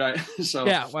 right? So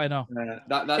yeah, I know.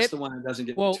 That's the one that doesn't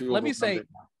get too overwhelmed. Let me say,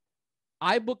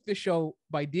 I booked the show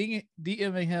by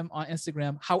DMing him on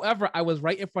Instagram. However, I was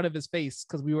right in front of his face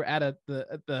because we were at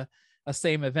the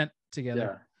same event together.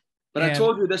 Yeah. But I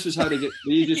told you this was how to get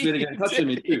the easiest way to get in touch with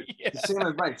me too. Yeah. The same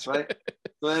advice, right?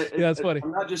 So that's funny.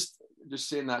 I'm not just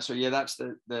saying that. So yeah, that's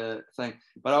the thing.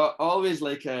 But I always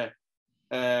like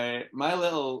my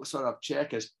little sort of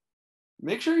check is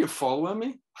make sure you're following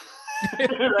me,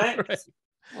 right?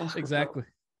 Exactly.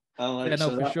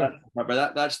 For sure.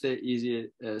 But that's the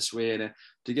easiest way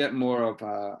to get more of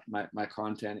my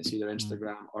content. It's either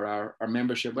Instagram or our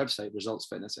membership website,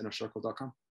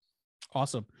 resultsfitnessinnercircle.com.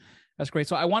 Awesome. That's great.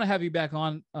 So I want to have you back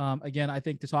on again, I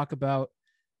think, to talk about,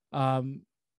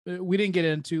 we didn't get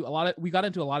into we got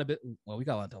into a lot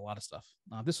of stuff.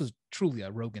 This was truly a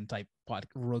Rogan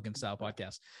style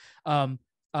podcast.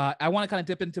 I want to kind of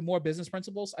dip into more business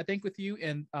principles, I think, with you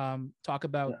and talk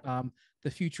about the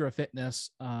future of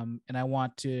fitness. And I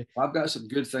want to. I've got some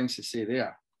good things to say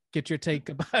there. Get your take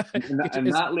about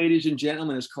and that, ladies and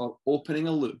gentlemen, is called opening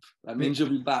a loop. That means you'll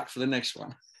be back for the next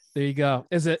one. There you go.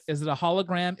 Is it a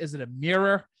hologram? Is it a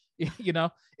mirror? Did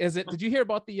you hear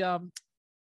about the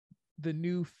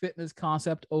new fitness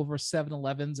concept over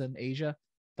 7-Elevens in Asia?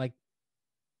 Like,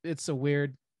 it's a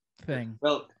weird thing.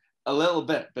 Well, a little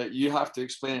bit, but you have to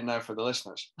explain it now for the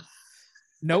listeners.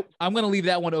 Nope. I'm going to leave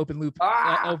that one open loop,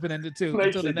 open-ended too,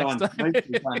 until the next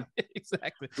time.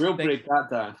 Exactly. We'll break that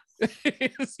down.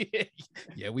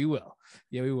 Yeah, we will.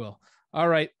 All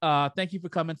right. Thank you for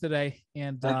coming today.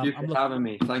 And thank you for having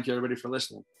me. Thank you, everybody, for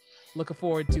listening. Looking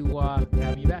forward to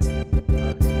having you back.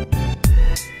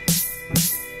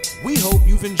 We hope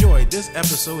you've enjoyed this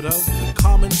episode of The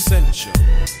Common Sense Show,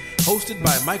 hosted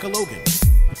by Michael Logan.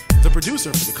 The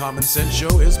producer for The Common Sense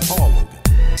Show is Paul Logan.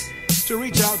 To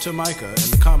reach out to Micah and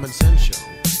The Common Sense Show,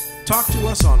 talk to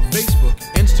us on Facebook,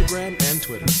 Instagram, and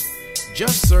Twitter.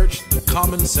 Just search The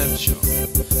Common Sense Show.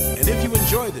 And if you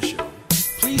enjoyed the show,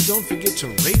 please don't forget to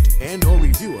rate and or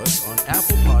review us on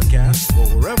Apple Podcasts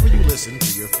or wherever you listen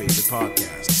to your favorite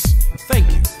podcasts.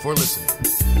 Thank you for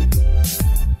listening.